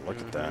freaking heaven. Look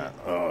Mm-hmm. at that.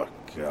 Oh,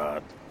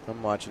 God.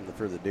 I'm watching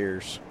for the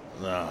deers.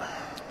 No.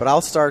 But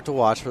I'll start to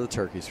watch for the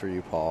turkeys for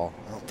you, Paul.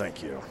 Oh,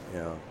 thank you. You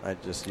know, I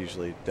just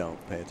usually don't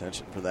pay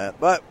attention for that,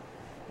 but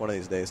one of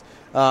these days.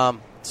 So,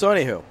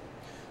 anywho,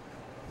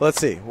 let's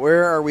see.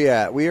 Where are we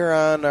at? We are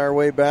on our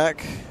way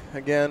back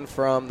again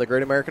from the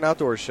Great American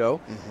Outdoors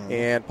Show,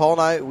 and Paul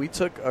and I, we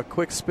took a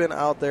quick spin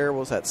out there.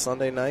 What was that,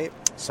 Sunday night?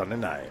 Sunday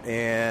night.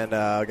 And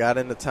got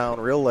into town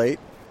real late.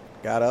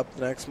 Got up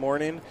the next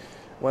morning,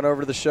 went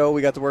over to the show.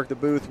 We got to work the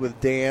booth with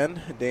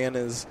Dan. Dan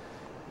is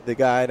the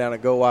guy down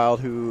at Go Wild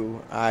who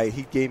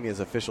he gave me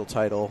his official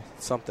title.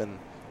 Something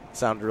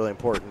sounded really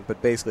important,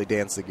 but basically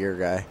Dan's the gear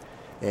guy,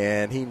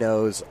 and he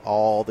knows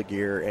all the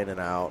gear in and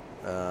out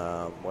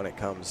when it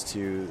comes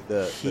to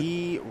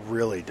He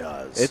really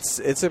does.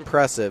 It's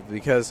impressive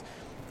because,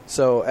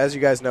 so as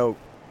you guys know,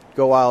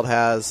 Go Wild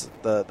has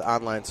the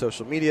online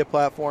social media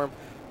platform,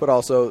 but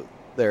also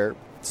their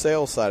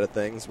sales side of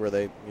things where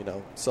they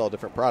sell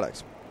different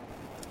products.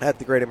 At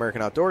the Great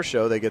American Outdoor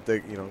Show, they get to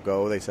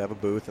go. They have a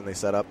booth and they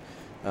set up.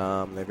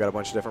 They've got a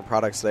bunch of different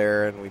products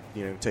there, and we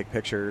take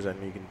pictures,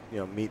 and you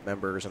can meet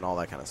members and all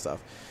that kind of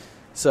stuff.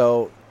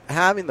 So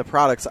having the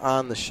products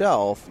on the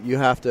shelf, you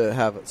have to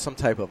have some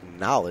type of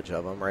knowledge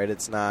of them, right?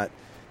 It's not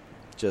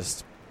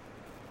just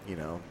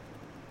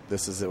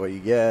this is what you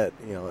get.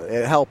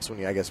 It helps when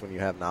you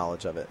have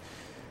knowledge of it.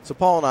 So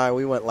Paul and I,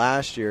 we went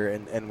last year,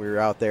 and we were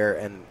out there,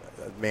 and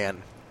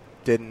man,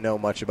 didn't know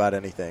much about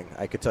anything.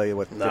 I could tell you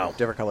what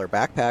different color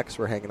backpacks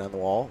were hanging on the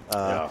wall.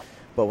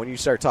 But when you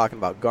start talking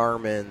about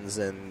Garmin's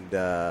and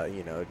the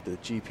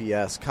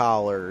GPS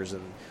collars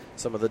and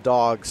some of the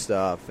dog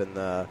stuff and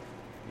the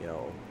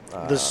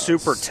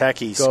super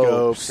techie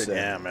scopes.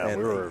 and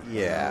we were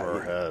over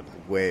our head.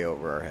 way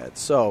over our heads.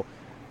 So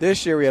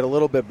this year we had a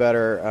little bit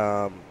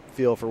better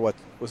feel for what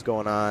was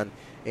going on,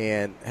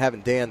 and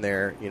having Dan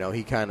there,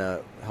 he kind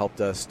of helped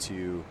us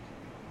to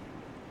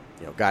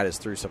guide us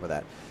through some of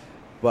that.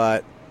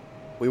 But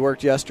we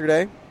worked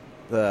yesterday.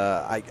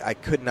 I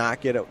could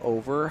not get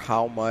over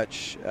how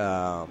much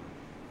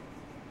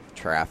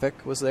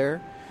traffic was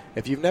there.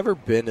 If you've never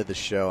been to the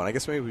show, and I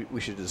guess maybe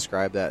we should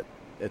describe that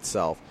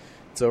itself.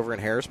 It's over in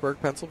Harrisburg,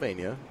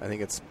 Pennsylvania. I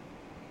think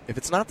if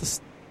it's not the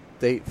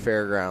state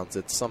fairgrounds,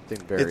 it's something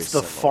very It's the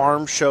similar.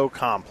 Farm Show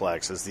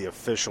Complex is the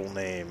official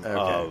name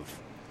of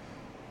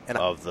And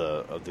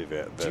the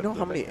event. Do you know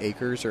how many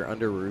acres are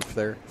under roof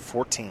there?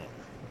 14.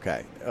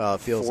 Okay.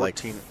 Feels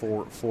 14.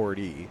 like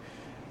 40.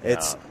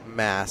 It's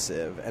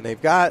massive. And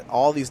they've got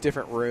all these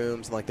different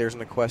rooms. And, there's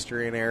an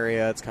equestrian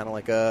area. It's kind of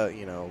like a,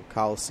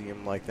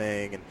 Coliseum-like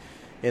thing. And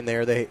in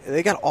there,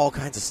 they got all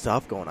kinds of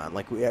stuff going on.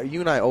 You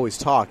and I always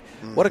talk.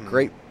 What a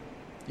great...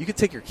 You could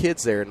take your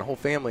kids there and the whole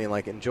family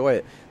and, enjoy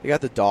it. They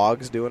got the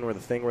dogs doing the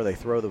thing where they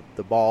throw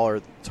the ball or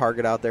the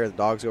target out there. The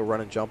dogs go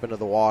run and jump into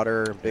the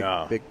water.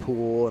 Big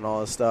pool and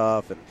all this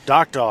stuff. And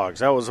Dock Dogs.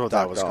 That was what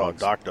Dock that was called.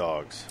 Dogs. Dock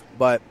Dogs.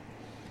 But...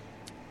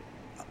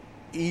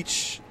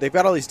 they've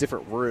got all these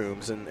different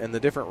rooms, and the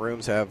different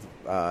rooms have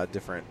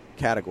different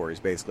categories,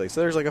 basically.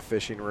 So there's a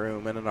fishing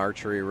room and an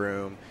archery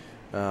room.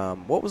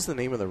 What was the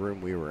name of the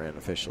room we were in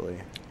officially?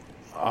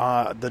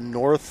 The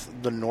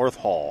North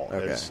Hall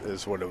Okay.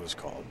 is what it was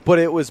called. But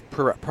it was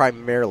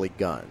primarily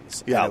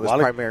guns. Yeah, and it was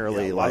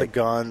primarily a lot of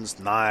guns,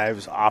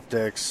 knives,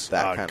 optics,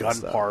 that kind of gun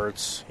stuff.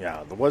 parts.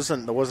 Yeah, there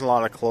wasn't a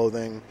lot of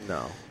clothing.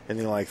 No.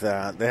 Anything like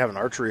that. They have an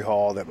archery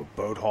hall, they have a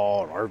boat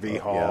hall, an RV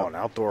hall, an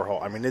outdoor hall.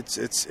 I mean,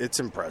 it's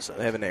impressive.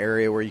 They have an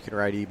area where you can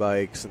ride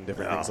e-bikes and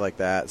different things like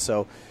that.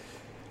 So,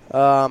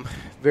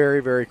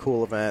 very, very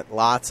cool event.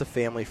 Lots of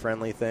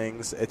family-friendly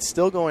things. It's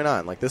still going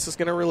on. This is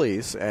going to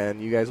release,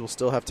 and you guys will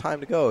still have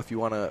time to go if you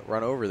want to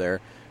run over there.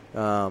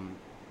 Look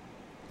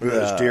at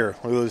those deer.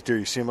 Look at those deer.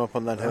 You see them up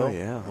on that hill? Oh,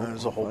 yeah.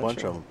 There's a whole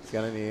bunch of them.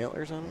 Got any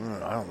antlers on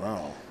them? I don't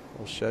know. A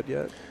little shed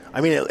yet?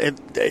 I mean,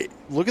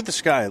 look at the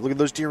sky. Look at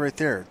those deer right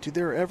there. Dude,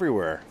 they're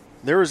everywhere.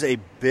 There is a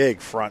big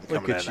front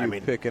coming in. Look at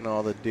you picking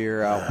all the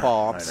deer out,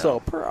 Paul. I'm so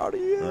proud of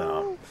you.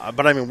 No.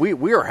 But, I mean,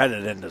 we are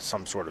headed into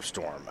some sort of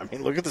storm. I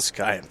mean, look at the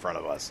sky in front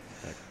of us.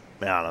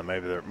 I don't know.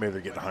 Maybe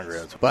they're getting hungry.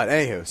 But,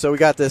 anywho, so we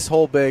got this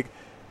whole big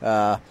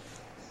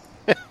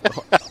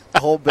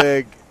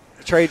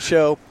trade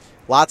show.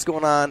 Lots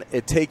going on.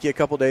 It'd take you a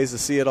couple days to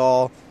see it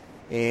all,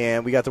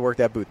 and we got to work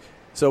that booth.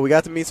 So we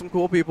got to meet some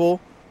cool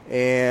people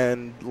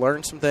and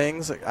learn some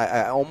things.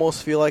 I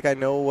almost feel like I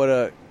know what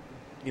a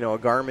a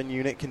Garmin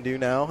unit can do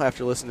now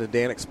after listening to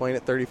Dan explain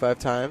it 35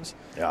 times.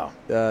 Yeah.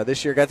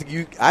 This year,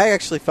 I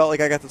actually felt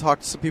like I got to talk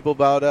to some people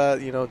about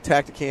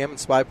Tacticam and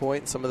SpyPoint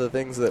and some of the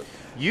things that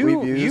we've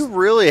used. You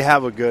really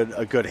have a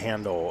good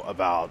handle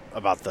about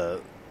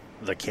the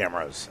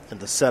cameras and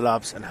the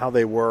setups and how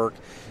they work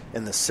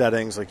and the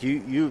settings. Like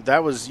you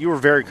were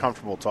very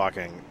comfortable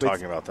talking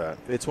about that.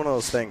 It's one of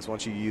those things.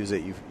 Once you use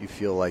it, you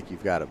feel like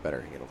you've got a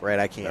better handle, right?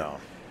 I can't. No.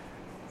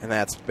 And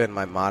that's been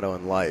my motto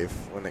in life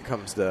when it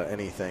comes to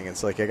anything.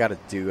 It's like I got to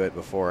do it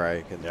before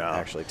I can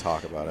actually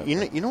talk about it.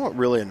 You know what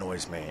really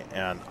annoys me,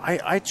 and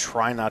I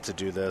try not to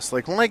do this.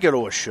 Like when I go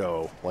to a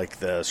show like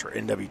this, or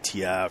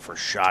NWTF, or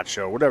SHOT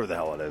Show, whatever the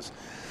hell it is,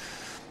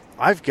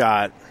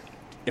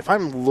 if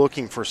I'm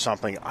looking for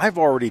something, I've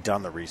already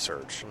done the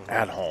research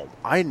at home.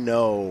 I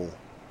know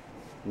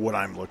what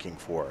I'm looking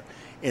for.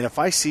 And if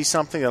I see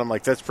something that I'm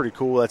like, that's pretty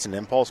cool, that's an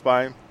impulse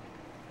buy,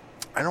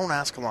 I don't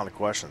ask a lot of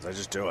questions. I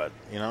just do it,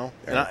 Yeah.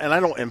 And I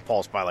don't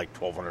impulse buy like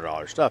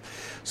 $1,200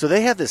 stuff. So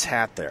they had this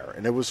hat there,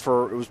 and it was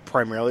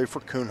primarily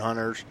for coon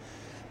hunters,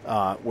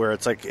 where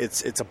it's like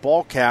it's a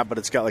ball cap, but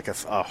it's got like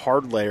a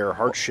hard layer,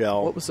 hard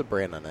shell. What was the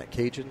brand on that?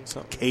 Cajun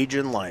something?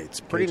 Cajun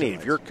Lights. Pretty Cajun neat.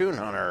 Lights. If you're a coon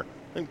hunter,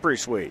 I think pretty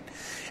sweet.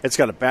 It's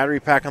got a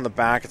battery pack on the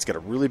back. It's got a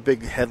really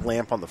big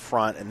headlamp on the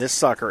front, and this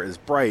sucker is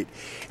bright.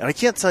 And I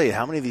can't tell you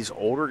how many of these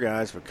older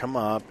guys would come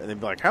up and they'd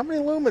be like, "How many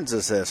lumens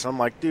is this?" And I'm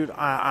like, "Dude,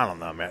 I don't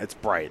know, man. It's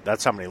bright.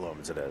 That's how many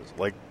lumens it is."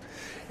 Like,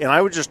 and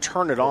I would just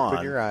turn it on.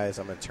 Open your eyes.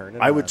 I'm gonna turn it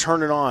on. I would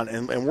turn it on,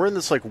 and we're in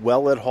this like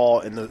well-lit hall,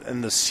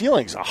 and the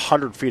ceiling's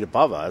 100 feet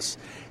above us.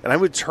 And I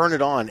would turn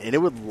it on, and it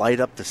would light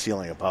up the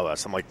ceiling above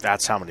us. I'm like,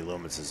 "That's how many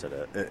lumens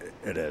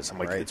it is." I'm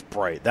like, Right. "It's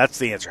bright." That's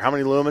the answer. How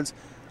many lumens?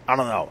 I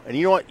don't know. And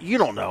you know what? You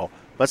don't know.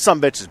 But some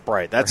bitch is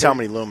bright. That's how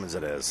many lumens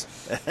it is.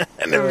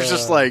 And it was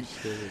just like,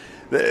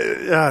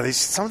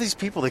 some of these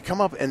people, they come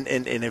up, and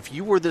if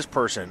you were this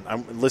person,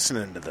 I'm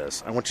listening to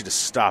this, I want you to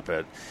stop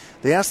it.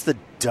 They ask the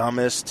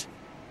dumbest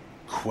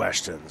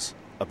questions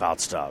about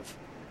stuff.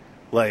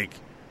 Like,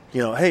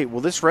 hey,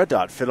 will this red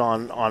dot fit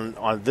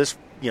on this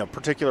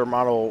particular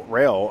model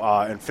rail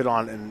and fit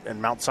on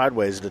and mount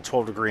sideways at a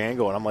 12-degree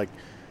angle? And I'm like,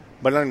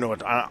 but I don't know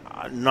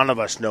what. None of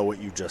us know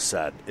what you just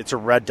said. It's a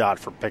red dot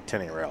for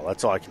Picatinny rail.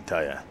 That's all I can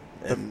tell you.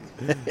 And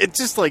it's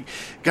just like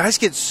guys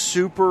get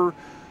super,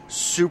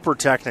 super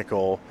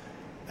technical,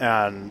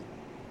 and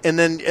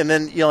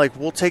then like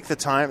we'll take the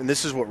time. And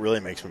this is what really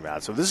makes me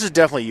mad. So this is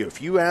definitely you.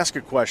 If you ask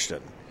a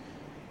question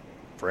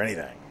for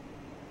anything,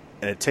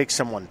 and it takes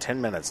someone 10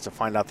 minutes to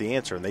find out the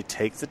answer, and they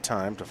take the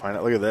time to find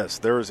out. Look at this.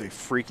 There is a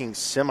freaking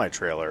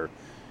semi-trailer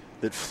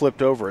that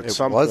flipped over at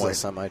some point. It was a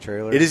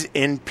semi-trailer. It is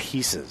in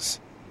pieces.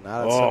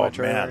 Not a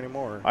semi-trailer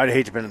anymore. I'd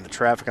hate to have been in the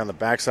traffic on the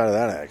backside of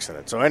that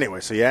accident. So anyway,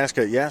 so you ask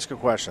a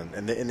question,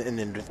 and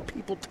then if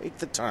people take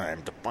the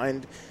time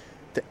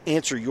to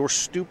answer your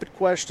stupid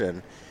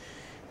question,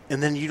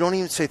 and then you don't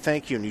even say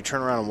thank you, and you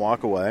turn around and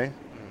walk away.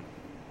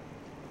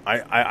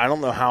 I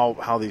don't know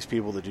how these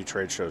people that do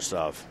trade show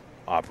stuff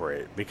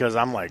operate, because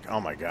I'm like, oh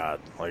my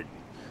God, like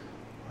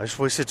I just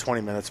wasted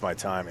 20 minutes of my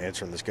time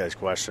answering this guy's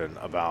question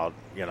about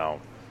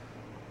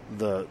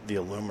the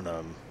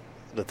aluminum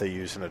that they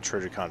use in a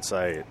Trijicon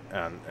site,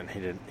 and he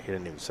didn't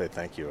even say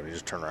thank you, and he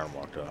just turned around and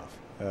walked off.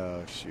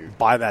 Oh shoot!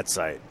 Buy that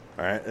site,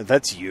 all right? If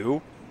that's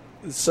you,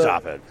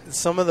 stop it.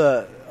 Some of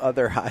the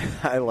other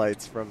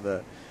highlights from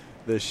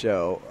the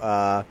show,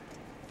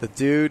 the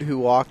dude who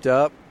walked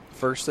up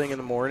first thing in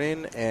the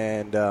morning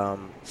and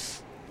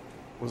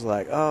was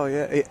like, "Oh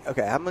yeah,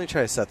 okay, I'm gonna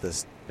try to set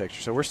this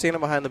picture." So we're standing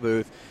behind the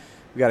booth.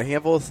 We got a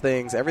handful of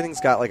things. Everything's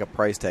got like a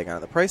price tag on it.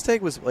 The price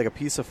tag was like a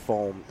piece of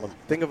foam.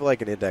 Think of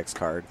like an index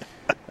card.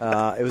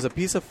 It was a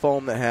piece of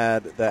foam that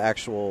had the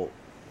actual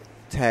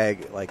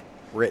tag like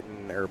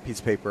written, or a piece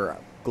of paper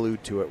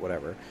glued to it,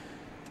 whatever,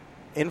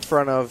 in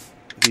front of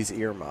these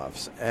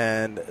earmuffs.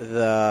 And it's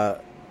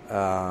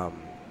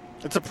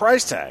a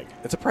price tag.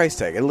 It's a price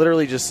tag. It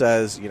literally just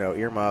says,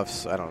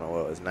 earmuffs. I don't know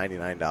what it was,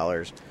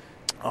 $99.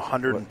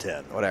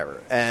 110,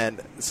 whatever. And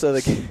so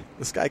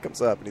this guy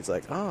comes up and he's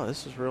like, "Oh,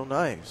 this is real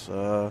nice."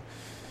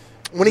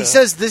 When he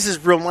says this is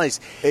real nice,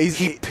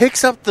 he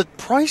picks up the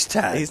price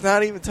tag. He's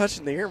not even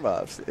touching the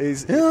earmuffs.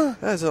 That's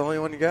the only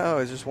one you got.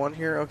 Is just one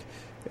here. Okay.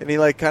 And he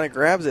like kind of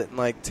grabs it and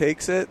like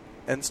takes it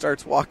and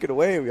starts walking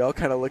away. We all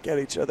kind of look at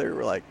each other.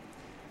 We're like,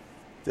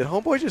 "Did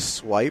homeboy just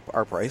swipe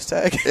our price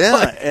tag?" Yeah.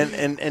 like,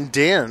 and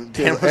Dan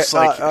was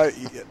like,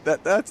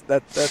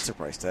 "That's a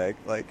price tag."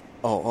 Like,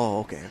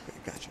 oh, okay,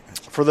 gotcha.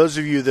 For those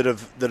of you that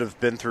have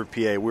been through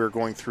PA, we're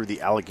going through the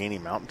Allegheny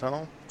Mountain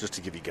Tunnel, just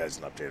to give you guys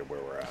an update of where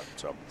we're at.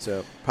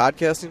 So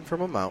podcasting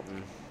from a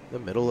mountain, the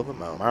middle of a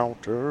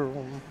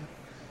mountain.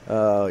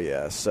 Oh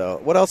yeah.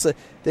 So what else?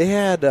 They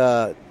had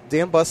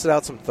Dan busted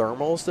out some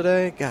thermals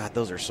today. God,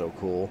 those are so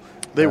cool.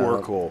 They were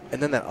cool.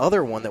 And then that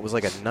other one that was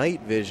like a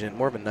night vision,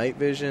 more of a night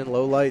vision,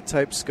 low light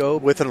type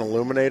scope with an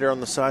illuminator on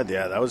the side.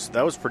 Yeah, that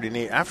was pretty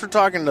neat. After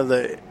talking to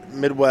the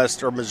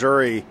Midwest or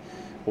Missouri.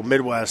 Well,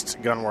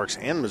 Midwest Gunworks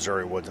and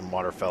Missouri Woods and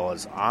Water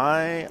fellas,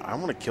 I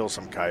want to kill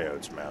some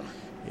coyotes, man.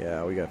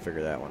 Yeah, we got to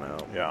figure that one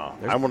out. Yeah,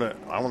 I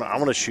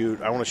want to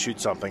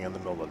shoot something in the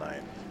middle of the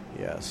night.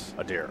 Yes.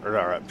 A deer.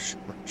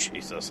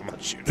 Jesus, I'm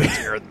not shooting a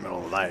deer in the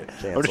middle of the night.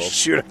 I'm going to Canceled.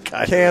 shoot a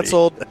coyote.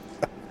 Canceled.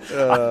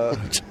 I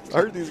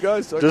heard these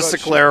guys talking Just to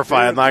about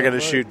clarify, I'm not shooting going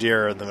to deer shoot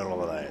deer in the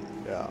middle of the night.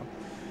 Yeah.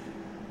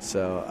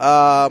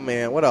 So,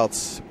 man, what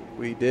else?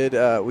 We did.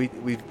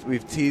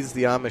 We've teased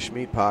the Amish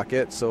meat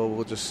pocket, so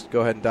we'll just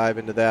go ahead and dive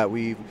into that.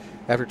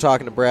 After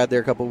talking to Brad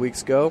there a couple of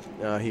weeks ago,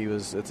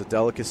 it's a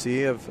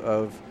delicacy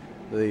of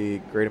the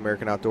Great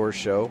American Outdoors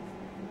Show,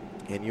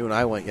 and you and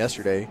I went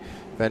yesterday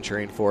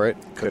venturing for it.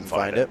 Couldn't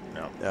find it.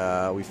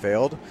 No. We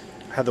failed.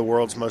 Had the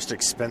world's most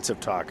expensive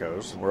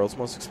tacos. World's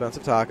most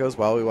expensive tacos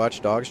while we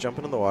watched dogs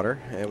jumping in the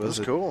water. It was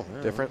cool.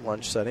 A different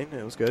lunch setting.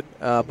 It was good.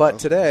 But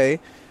today,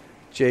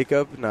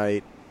 Jacob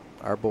Knight,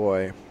 our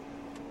boy,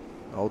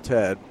 old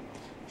Ted,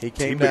 he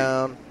came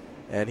down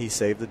and he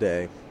saved the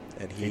day,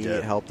 and he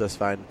helped us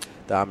find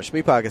the Amish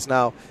meat pockets.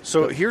 Now,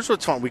 so here's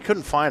what's fun: we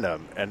couldn't find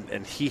them,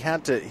 and he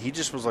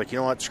just was like, you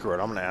know what, screw it,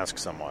 I'm going to ask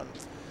someone.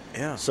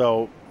 Yeah.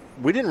 So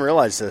we didn't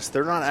realize this;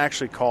 they're not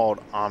actually called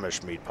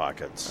Amish meat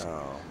pockets.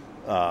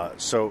 Oh.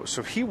 So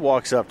he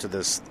walks up to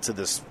this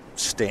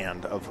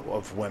stand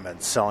of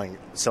women selling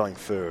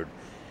food,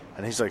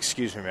 and he's like,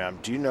 "Excuse me, ma'am,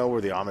 do you know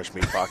where the Amish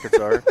meat pockets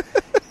are?"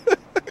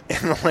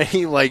 And the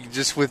lady, like,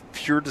 just with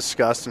pure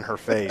disgust in her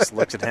face,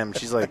 looks at him. And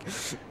she's like,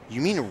 "You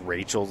mean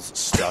Rachel's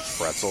stuffed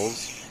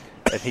pretzels?"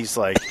 And he's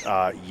like,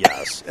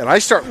 "Yes." And I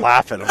start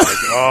laughing. I'm like,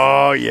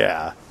 "Oh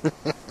yeah."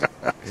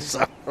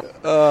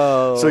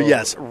 So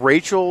yes,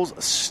 Rachel's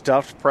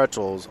stuffed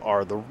pretzels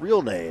are the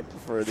real name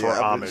for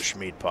Amish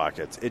meat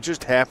pockets. It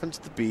just happens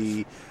to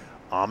be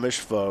Amish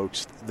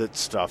folks that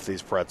stuff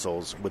these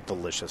pretzels with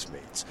delicious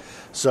meats.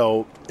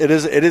 So it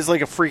is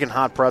like a freaking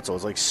hot pretzel.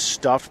 It's like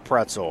stuffed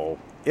pretzel.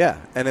 Yeah,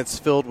 and it's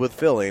filled with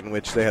filling,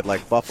 which they had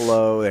like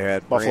buffalo. They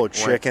had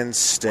chicken,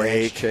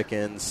 steak.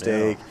 Chicken,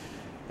 steak.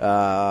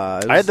 Yeah.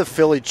 I had the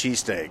Philly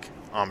cheesesteak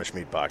Amish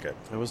meat pocket.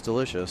 It was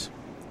delicious.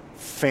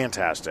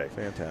 Fantastic.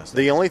 Fantastic.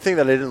 The only thing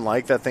that I didn't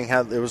like, that thing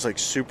it was like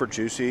super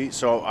juicy.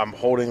 So I'm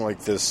holding like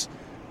this,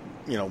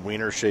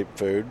 wiener shaped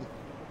food.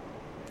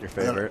 Your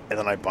favorite. And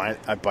then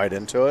I bite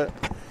into it,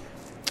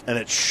 and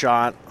it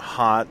shot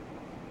hot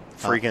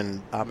freaking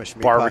Amish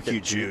meat barbecue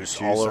pocket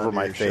juice all over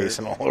my face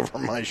and all over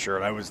my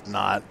shirt. I was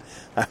not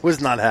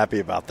happy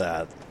about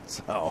that.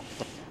 So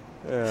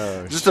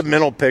just a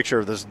mental picture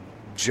of this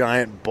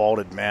giant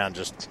balded man,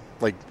 just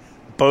like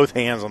both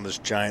hands on this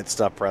giant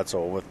stuffed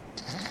pretzel with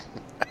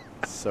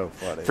so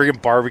funny freaking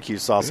barbecue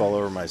sauce all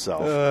over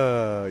myself.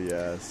 Oh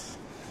yes,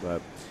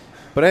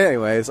 but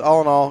anyways,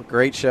 all in all,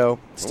 great show.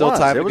 Still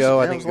time to go.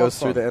 I think it goes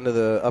through the end of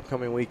the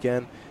upcoming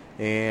weekend.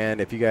 And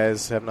if you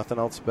guys have nothing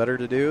else better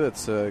to do,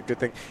 it's a good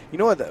thing. You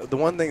know what? The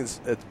one thing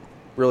that's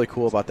really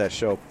cool about that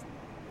show,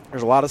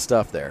 there's a lot of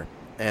stuff there,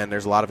 and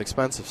there's a lot of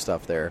expensive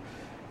stuff there,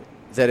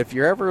 that if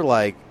you're ever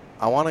like,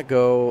 I want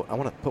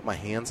to put my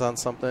hands on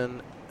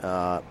something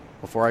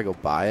before I go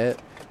buy it,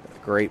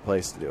 great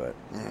place to do it.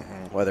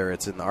 Mm-hmm. Whether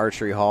it's in the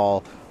archery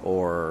hall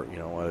or,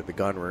 the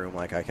gun room,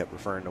 like I kept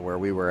referring to where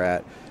we were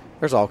at,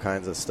 there's all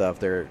kinds of stuff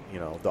there.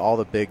 All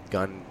the big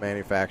gun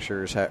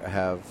manufacturers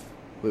have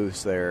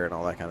booths there and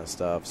all that kind of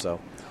stuff. So,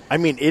 I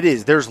mean,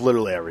 there's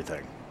literally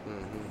everything.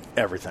 Mm-hmm.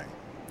 Everything.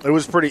 It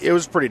was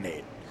pretty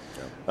neat.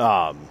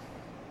 Yeah.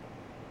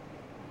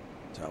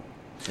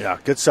 Yeah,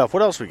 good stuff.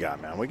 What else we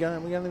got, man? We got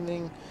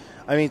anything?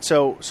 I mean,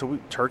 so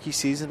turkey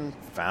season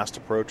fast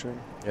approaching.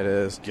 It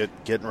is.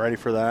 Getting ready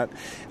for that.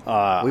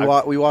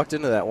 We walked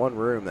into that one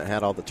room that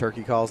had all the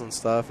turkey calls and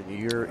stuff, and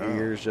your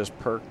ears just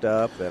perked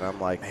up, and I'm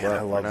like, man,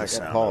 I love the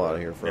sound call out of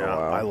here for a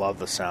while. I love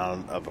the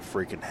sound of a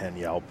freaking hen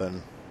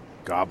yelping,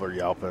 gobbler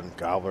yelping,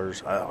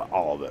 gobblers,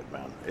 all of it,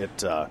 man.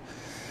 It,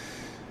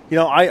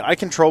 I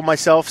control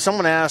myself.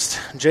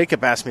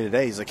 Jacob asked me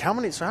today, he's like, how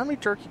many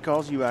turkey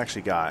calls you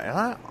actually got?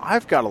 And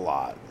I've got a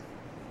lot,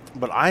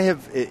 but I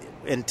have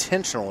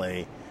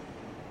intentionally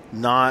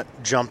not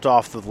jumped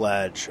off the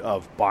ledge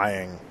of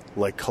buying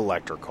like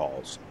collector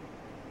calls,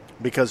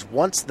 because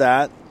once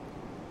that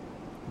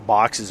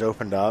box is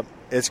opened up,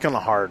 it's gonna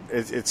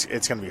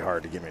be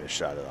hard to get me to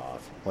shut it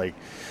off. Like,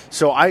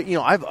 so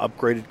I've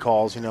upgraded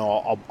calls.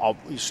 I'll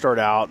start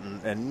out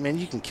and man,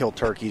 you can kill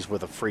turkeys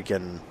with a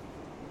freaking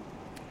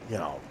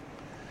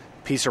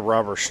piece of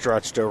rubber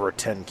stretched over a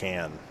tin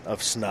can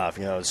of snuff.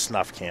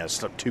 Snuff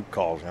cans, tube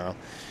calls.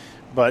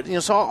 But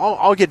so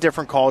I'll get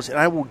different calls, and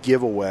I will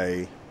give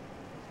away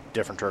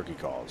different turkey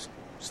calls,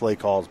 sleigh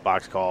calls,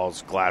 box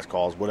calls, glass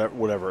calls,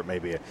 whatever it may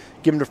be.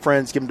 Give them to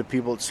friends, give them to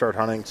people that start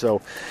hunting.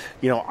 So,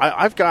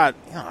 I've got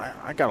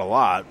I got a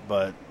lot,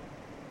 but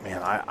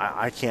man,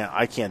 I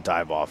can't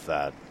dive off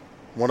that.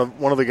 One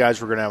of the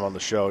guys we're going to have on the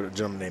show, a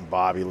gentleman named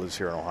Bob, he lives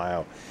here in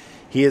Ohio.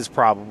 He has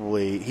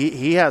probably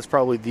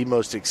the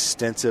most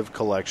extensive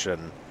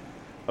collection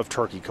of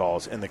turkey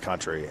calls in the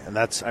country, and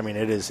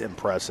it is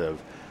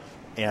impressive.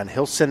 And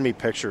he'll send me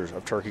pictures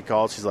of turkey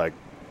calls. He's like,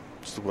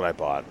 "Just look what I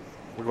bought.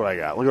 Look what I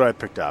got. Look what I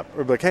picked up."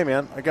 Or be like, "Hey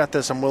man, I got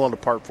this. I'm willing to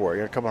part for it.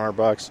 You got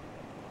 $200."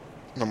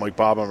 And I'm like,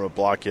 "Bob, I'm going to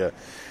block you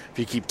if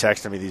you keep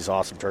texting me these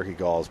awesome turkey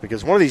calls,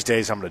 because one of these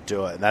days I'm going to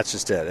do it, and that's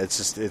just it.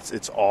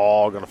 It's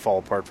all going to fall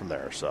apart from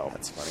there. So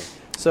that's funny.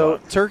 So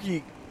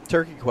turkey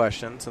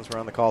question, since we're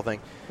on the call thing.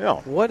 Yeah.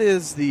 What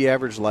is the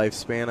average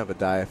lifespan of a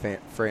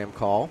diaphragm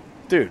call?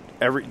 Dude,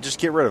 just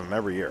get rid of them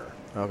every year.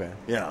 Okay.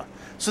 Yeah.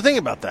 So think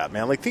about that,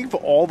 man. Like, think of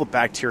all the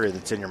bacteria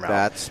that's in your mouth.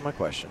 That's my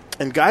question.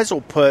 And guys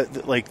will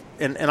put like,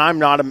 and I'm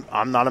not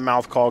a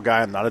mouth call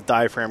guy. I'm not a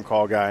diaphragm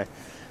call guy.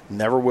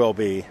 Never will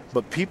be.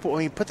 But people,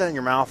 when you put that in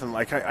your mouth, and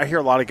like I hear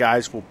a lot of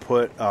guys will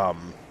put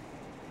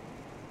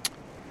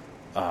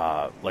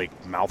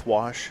like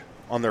mouthwash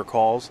on their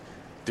calls.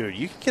 Dude,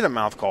 you can get a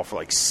mouth call for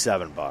like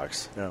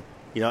 $7. Yeah.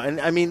 You know, and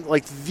I mean,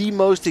 like, the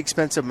most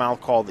expensive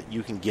mouth call that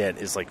you can get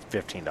is like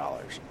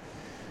 $15.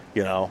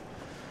 You know.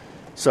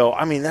 So,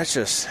 I mean, that's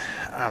just,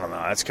 I don't know.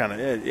 That's kind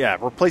of, yeah,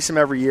 replace them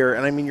every year.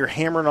 And, I mean, you're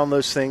hammering on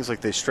those things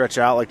like they stretch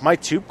out. Like my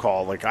tube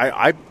call, like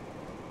I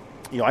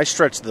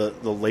stretch the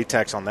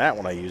latex on that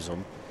when I use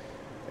them.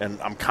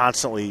 And I'm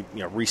constantly,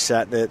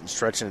 resetting it and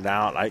stretching it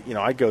out.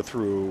 I go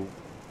through,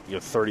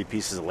 30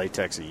 pieces of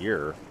latex a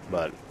year.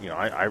 But,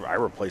 I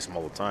replace them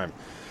all the time.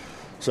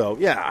 So,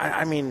 yeah,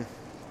 I mean,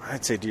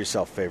 I'd say do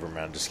yourself a favor,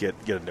 man. Just get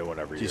a new one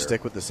every year. Do you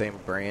stick with the same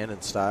brand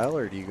and style,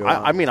 or do you go?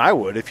 I mean, I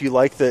would. If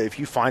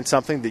you find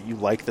something that you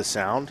like the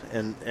sound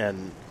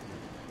and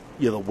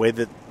the way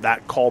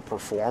that call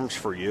performs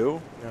for you,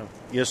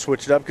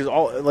 switch it up, because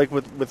all like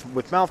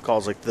with mouth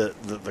calls, like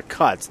the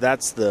cuts,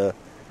 that's the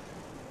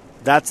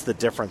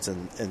difference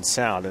in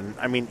sound. And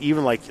I mean,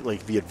 even like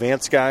the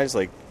advanced guys,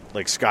 like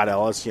Scott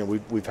Ellis,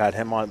 we've had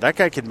him on. That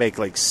guy could make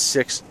like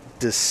 6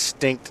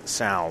 distinct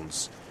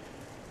sounds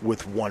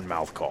with one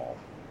mouth call.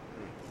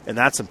 And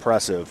that's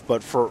impressive.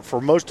 But for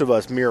most of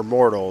us mere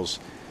mortals,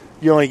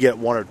 you only get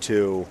 1 or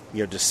 2,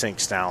 distinct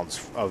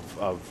sounds of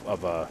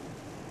a,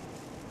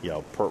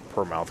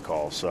 per mouth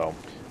call. So,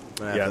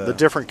 the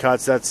different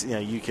cuts, that's,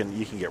 you can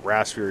get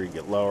raspier, you can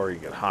get lower, you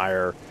can get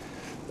higher.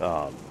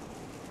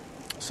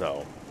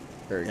 So,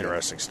 very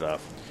interesting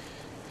stuff.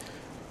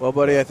 Well,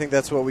 buddy, I think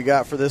that's what we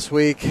got for this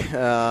week.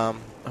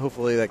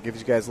 Hopefully that gives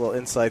you guys a little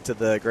insight to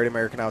the Great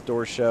American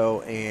Outdoor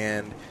Show.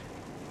 And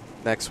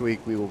next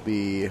week we will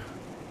be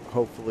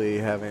hopefully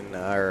having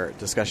our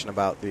discussion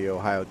about the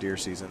Ohio deer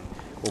season.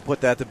 We'll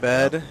put that to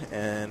bed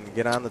and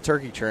get on the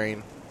turkey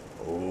train.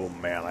 Oh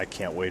man, I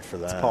can't wait for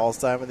that. It's Paul's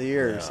time of the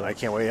year. Yeah, so. I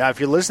can't wait. If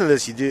you listen to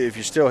this, if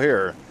you're still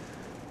here,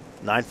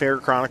 Nine Finger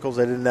Chronicles,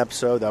 I did an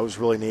episode. That was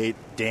really neat.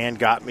 Dan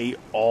got me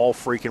all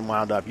freaking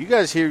wound up. You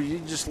guys hear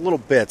just little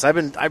bits. I've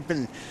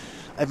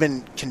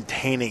been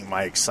containing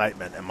my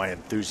excitement and my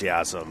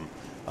enthusiasm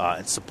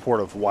in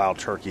support of wild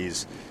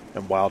turkeys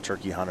and wild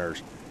turkey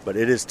hunters. But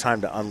it is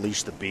time to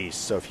unleash the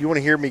beast. So if you want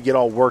to hear me get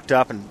all worked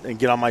up and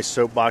get on my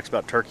soapbox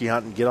about turkey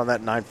hunting, get on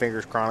that Nine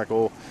Fingers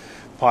Chronicle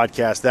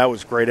podcast. That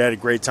was great. I had a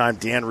great time.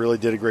 Dan really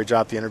did a great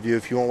job at the interview.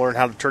 If you want to learn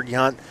how to turkey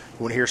hunt, you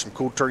want to hear some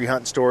cool turkey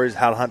hunting stories,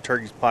 How to Hunt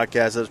Turkeys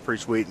podcast, that was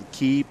pretty sweet. And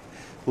keep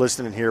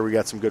listening here. We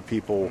got some good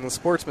people. And the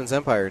Sportsman's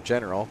Empire in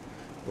general.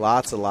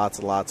 Lots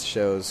of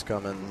shows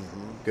coming.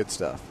 Mm-hmm. Good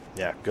stuff.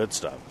 Yeah, good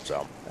stuff.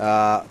 So,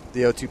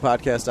 the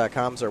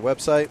O2podcast.com is our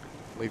website.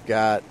 We've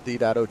got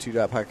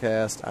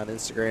the.o2.podcast on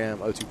Instagram,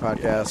 O2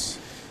 Podcasts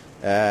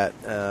at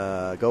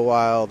Go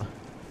Wild.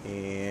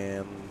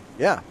 And,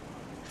 yeah.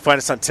 Find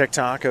us on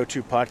TikTok,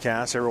 O2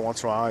 Podcast. Every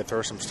once in a while, I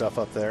throw some stuff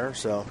up there.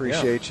 So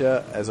appreciate you,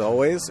 as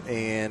always.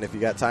 And if you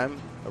got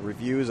time, a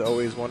review is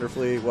always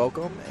wonderfully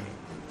welcome.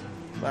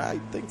 And I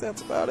think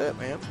that's about it,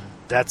 man.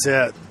 That's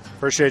it.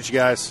 Appreciate you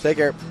guys. Take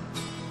care.